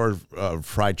cauliflower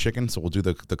fried chicken. So we'll do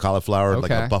the cauliflower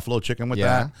like Okay. a buffalo chicken with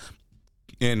Yeah. that.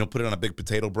 And we'll put it on a big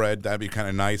potato bread. That'd be kind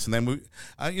of nice. And then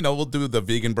we'll do the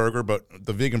vegan burger, but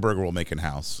the vegan burger we'll make in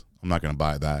house. I'm not going to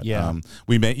buy that. Yeah.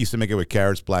 We used to make it with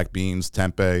carrots, black beans,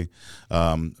 tempeh.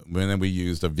 And then we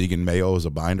used a vegan mayo as a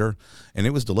binder, and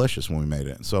it was delicious when we made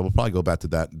it. So we'll probably go back to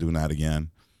that, doing that again.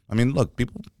 I mean, look,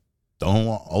 people don't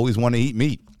always want to eat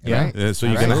meat. Yeah. So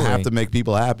you're going to Absolutely. have to make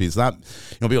people happy. It's not,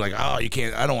 be like, oh, you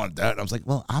can't, I don't want that. I was like,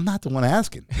 well, I'm not the one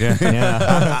asking.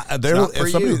 Yeah.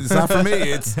 It's not for me.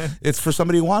 It's for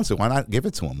somebody who wants it. Why not give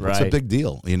it to them? What's a Right. big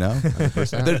deal,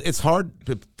 It's hard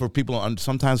for people.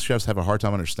 Sometimes chefs have a hard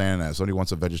time understanding that. Somebody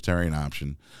wants a vegetarian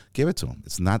option. Give it to them.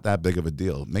 It's not that big of a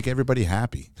deal. Make everybody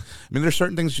happy. I mean, there's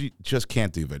certain things you just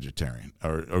can't do vegetarian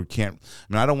or can't.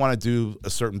 I mean, I don't want to do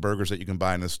certain burgers that you can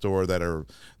buy in the store that are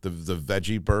the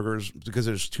veggie burgers, because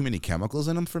there's too many chemicals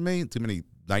in them for me, too many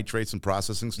nitrates and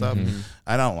processing stuff.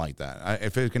 I don't like that.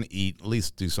 If you're going to eat, at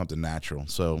least do something natural.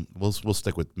 So we'll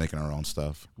stick with making our own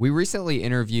stuff. We recently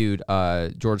interviewed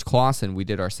George Clausen. We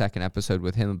did our second episode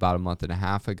with him about a month and a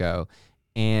half ago.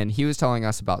 And he was telling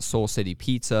us about Soul City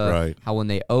Pizza, Right. how when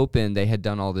they opened, they had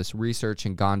done all this research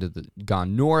and gone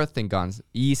north and gone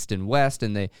east and west,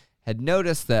 and had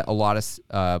noticed that a lot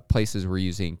of places were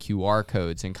using QR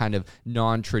codes and kind of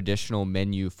non-traditional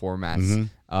menu formats.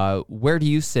 Where do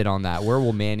you sit on that? Where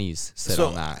will Manny's sit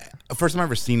on that? First time I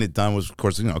ever seen it done was, of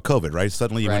course, COVID, right?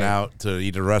 Suddenly you went out to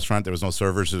eat at a restaurant. There was no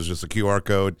servers. It was just a QR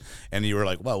code. And you were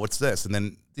like, well, what's this? And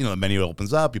then, the menu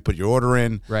opens up. You put your order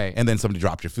in. Right. And then somebody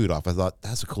dropped your food off. I thought,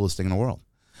 that's the coolest thing in the world.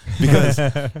 Because,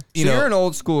 you're an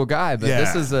old school guy, but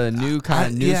this is a new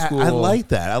kind of new school. I like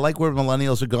that. I like where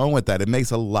millennials are going with that. It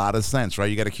makes a lot of sense, right?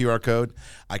 You got a QR code.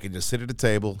 I can just sit at a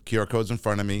table. QR code's in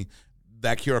front of me.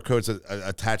 That QR code's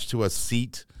attached to a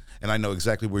seat, and I know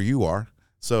exactly where you are.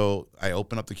 So I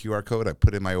open up the QR code. I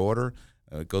put in my order.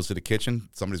 It goes to the kitchen.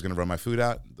 Somebody's going to run my food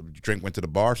out. The drink went to the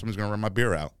bar. Somebody's going to run my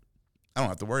beer out. I don't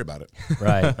have to worry about it.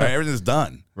 Right. Everything's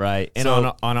done. Right. And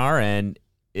so, on our end,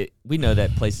 we know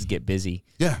that places get busy.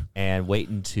 Yeah. And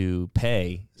waiting to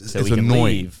pay so it's we can annoying.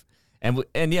 leave. And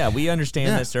we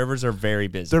understand that servers are very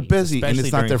busy. They're busy, and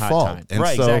it's not their fault. And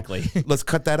right, so exactly. Let's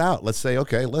cut that out. Let's say,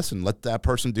 okay, listen, let that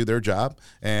person do their job,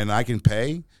 and I can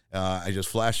pay. I just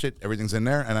flash it. Everything's in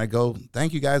there, and I go,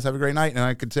 thank you, guys. Have a great night. And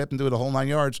I could tip and do it a whole 9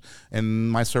 yards,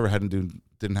 and my server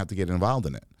didn't have to get involved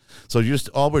in it. So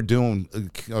all we're doing,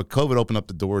 COVID opened up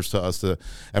the doors to us to,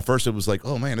 at first it was like,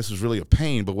 oh man, this is really a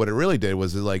pain. But what it really did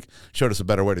was it showed us a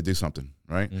better way to do something,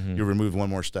 right? You removed one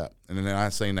more step. And then I'm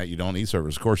not saying that you don't need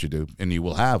servers, of course you do, and you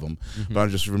will have them. But I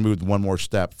just removed one more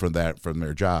step from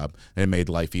their job, and it made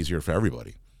life easier for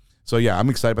everybody. So yeah, I'm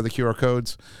excited about the QR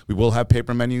codes. We will have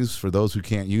paper menus for those who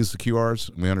can't use the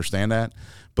QRs. We understand that.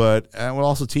 But we'll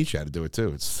also teach you how to do it too.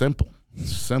 It's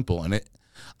simple. And it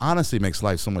honestly makes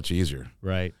life so much easier.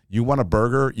 Right. You want a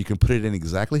burger, you can put it in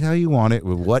exactly how you want it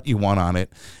with what you want on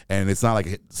it, and it's not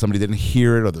like somebody didn't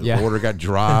hear it or the order got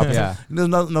dropped. There's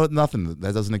nothing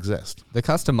that doesn't exist. The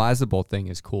customizable thing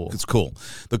is cool. It's cool.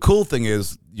 The cool thing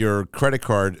is your credit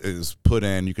card is put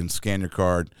in. You can scan your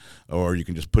card, or you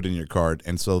can just put in your card,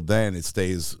 and so then it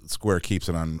stays. Square keeps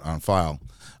it on file.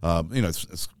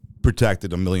 It's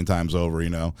protected a million times over,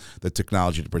 the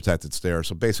technology to protect it's there.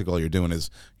 So basically all you're doing is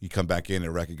you come back in, it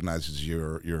recognizes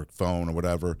your phone or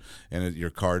whatever, and your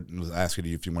card was asking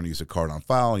you if you want to use a card on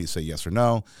file, and you say yes or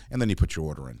no, and then you put your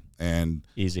order in. And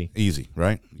easy,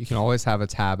 right? You can always have a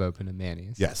tab open at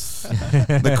Manny's. Yes.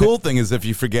 The cool thing is if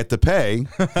you forget to pay,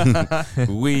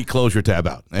 we close your tab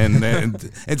out. And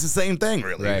it's the same thing,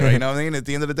 really. Right? You know what I mean? At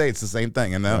the end of the day, it's the same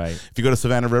thing. And if you go to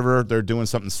Savannah River, they're doing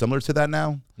something similar to that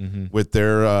now with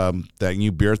their that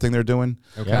new beer thing they're doing,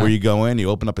 where you go in,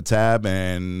 you open up a tab,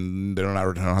 and they don't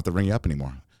have to ring you up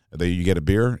anymore. You get a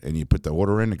beer, and you put the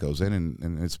order in, it goes in,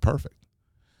 and it's perfect.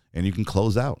 And you can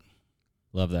close out.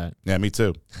 Love that. Yeah, me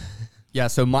too. Yeah,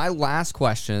 so my last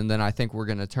question, then I think we're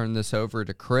going to turn this over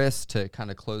to Chris to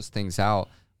kind of close things out.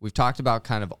 We've talked about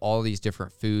kind of all these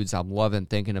different foods. I'm loving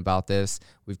thinking about this.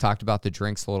 We've talked about the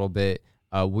drinks a little bit.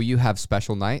 Will you have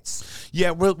special nights?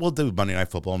 Yeah, we'll do Monday Night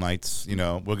Football nights.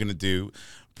 We're going to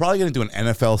probably going to do an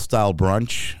NFL-style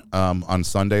brunch on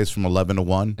Sundays from 11 to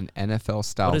 1. An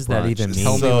NFL-style brunch? What does that even mean?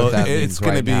 Tell me what that means. It's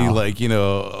going to be like,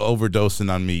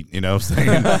 overdosing on meat, you know what I'm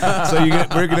saying?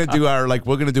 So we're going to do our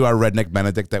Redneck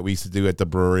Benedict that we used to do at the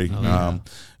brewery.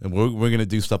 And we're going to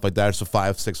do stuff like that. It's a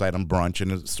 5-6 item brunch,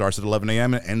 and it starts at 11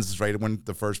 a.m. and ends right when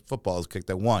the first football is kicked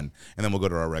at 1. And then we'll go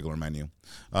to our regular menu.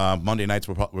 Monday nights,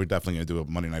 we're definitely going to do a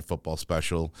Monday Night Football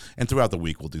special. And throughout the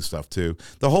week, we'll do stuff too.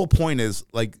 The whole point is,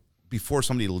 before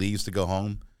somebody leaves to go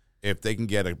home, if they can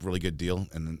get a really good deal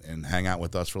and hang out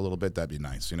with us for a little bit, that'd be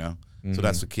nice, So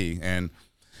that's the key. And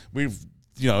we've,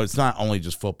 it's not only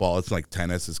just football. It's like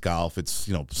tennis, it's golf, it's,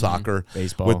 soccer.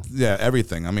 Baseball.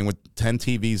 Everything. I mean, with 10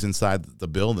 TVs inside the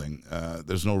building,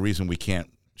 there's no reason we can't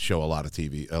show a lot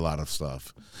of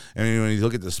stuff. I mean, when you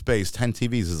look at the space, 10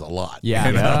 TVs is a lot.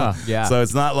 Yeah. So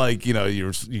it's not like, you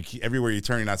everywhere you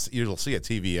turn, you'll see a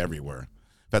TV everywhere.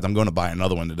 In fact, I'm going to buy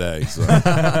another one today. So.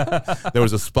 There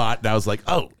was a spot that I was like,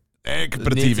 I could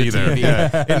put a TV there.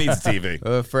 Yeah, it needs a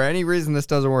TV. For any reason this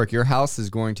doesn't work, your house is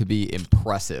going to be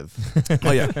impressive.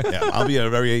 Oh, yeah. I'll be a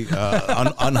very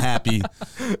unhappy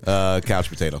couch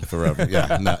potato forever.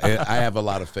 Yeah, no, I have a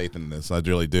lot of faith in this. I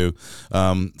really do.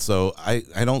 So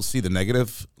I don't see the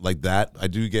negative like that. I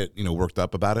do get worked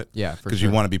up about it. Yeah, for because sure.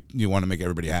 you want to make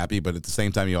everybody happy, but at the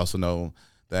same time, you also know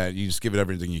that you just give it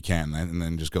everything you can and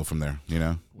then just go from there,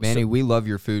 Manny, we love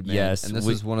your food, man. Yes. And this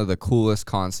is one of the coolest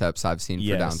concepts I've seen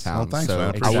for downtown. Thanks, so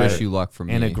man. I wish you luck from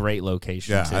me. And a great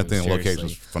location, Yeah, too, I think the location seriously.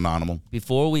 is phenomenal.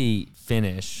 Before we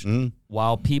finish,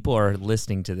 while people are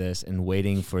listening to this and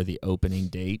waiting for the opening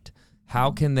date,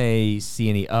 how can they see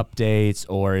any updates,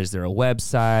 or is there a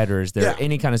website, or is there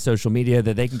any kind of social media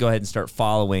that they can go ahead and start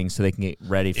following so they can get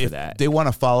ready for that? They want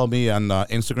to follow me on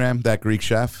Instagram, That Greek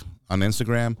Chef. on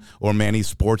Instagram, or Manny's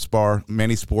Sports Bar,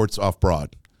 Manny Sports Off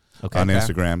Broad. On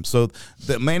Instagram. So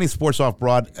the Manny Sports Off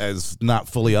Broad is not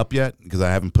fully up yet because I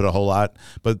haven't put a whole lot,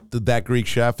 but that Greek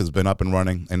chef has been up and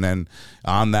running. And then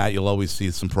on that, you'll always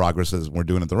see some progress as we're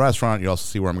doing at the restaurant. You also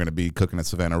see where I'm going to be cooking at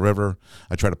Savannah River.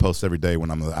 I try to post every day when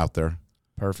I'm out there.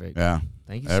 Perfect. Yeah.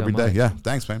 Thank you every so day. much. Yeah.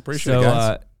 Thanks, man. Appreciate it,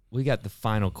 guys. We got the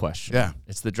final question. Yeah.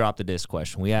 It's the drop the disc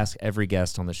question. We ask every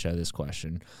guest on the show this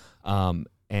question. And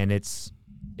it's,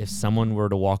 if someone were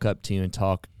to walk up to you and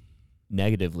talk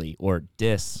negatively or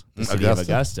diss the city of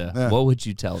Augusta, what would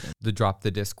you tell them? The Drop the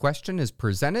Disc question is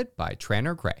presented by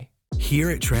Tranner Gray. Here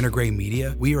at Tranner Gray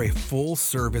Media, we are a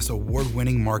full-service,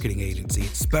 award-winning marketing agency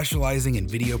specializing in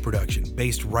video production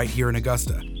based right here in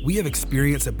Augusta. We have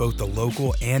experience at both the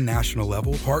local and national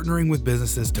level, partnering with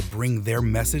businesses to bring their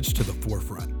message to the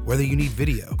forefront. Whether you need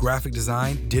video, graphic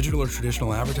design, digital or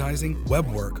traditional advertising, web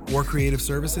work, or creative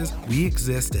services, we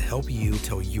exist to help you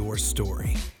tell your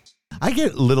story. I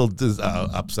get a little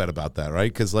upset about that,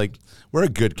 right? Because, like, we're a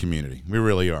good community. We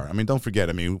really are. I mean, don't forget,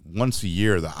 once a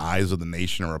year, the eyes of the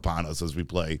nation are upon us as we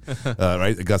play,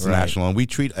 right? Augusta National. And we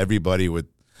treat everybody with,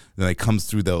 that comes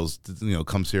through those,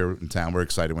 comes here in town. We're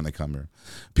excited when they come here.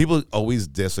 People always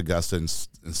diss Augusta in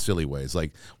silly ways.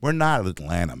 Like, we're not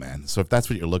Atlanta, man. So if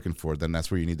that's what you're looking for, then that's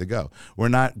where you need to go. We're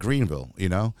not Greenville,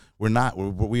 We're not.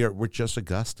 We're just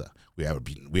Augusta. We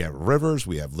have rivers.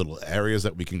 We have little areas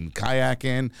that we can kayak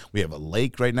in. We have a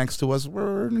lake right next to us.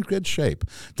 We're in good shape.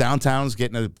 Downtown's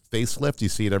getting a facelift. You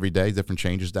see it every day, different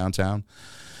changes downtown.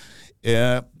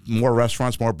 More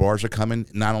restaurants, more bars are coming,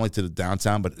 not only to the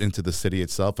downtown, but into the city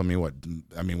itself.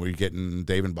 We're getting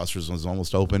Dave & Buster's was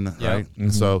almost open, right? Mm-hmm.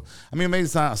 So, it may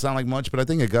not sound like much, but I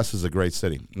think Augusta's a great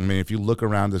city. If you look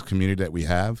around this community that we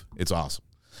have, it's awesome.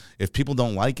 If people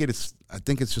don't like it, I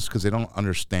think it's just because they don't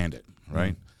understand it,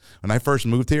 right? Mm-hmm. When I first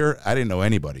moved here, I didn't know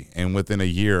anybody. And within a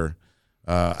year,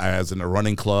 I was in a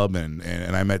running club, and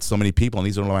I met so many people, and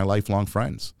these are my lifelong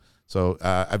friends. So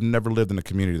I've never lived in a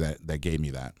community that gave me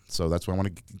that. So that's why I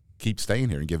want to keep staying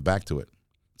here and give back to it.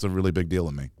 It's a really big deal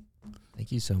to me.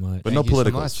 Thank you so much. But no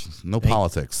politicals, no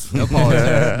politics. No politics.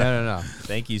 No.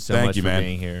 Thank you so much for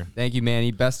being here. Thank you,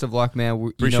 Manny. Best of luck, man.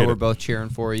 We're both cheering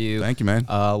for you. Thank you, man.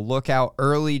 Look out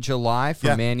early July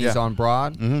for Manny's on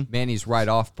Broad. Mm-hmm. Manny's right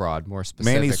off Broad, more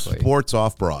specifically. Manny's Sports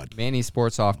Off Broad. Manny's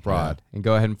Sports Off Broad. Yeah. And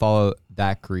go ahead and follow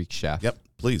that Greek chef. Yep,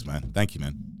 please, man. Thank you,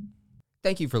 man.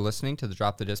 Thank you for listening to the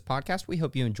Drop the Disc podcast. We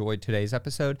hope you enjoyed today's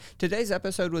episode. Today's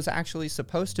episode was actually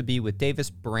supposed to be with Davis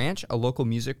Branch, a local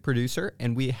music producer,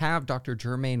 and we have Dr.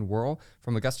 Jermaine Whirl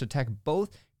from Augusta Tech,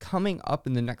 both coming up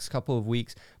in the next couple of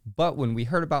weeks. But when we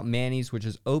heard about Manny's, which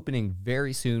is opening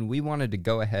very soon, we wanted to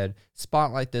go ahead,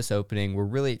 spotlight this opening. We're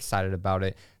really excited about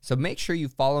it. So make sure you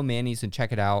follow Manny's and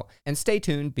check it out. And stay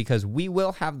tuned because we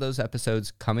will have those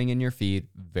episodes coming in your feed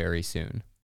very soon.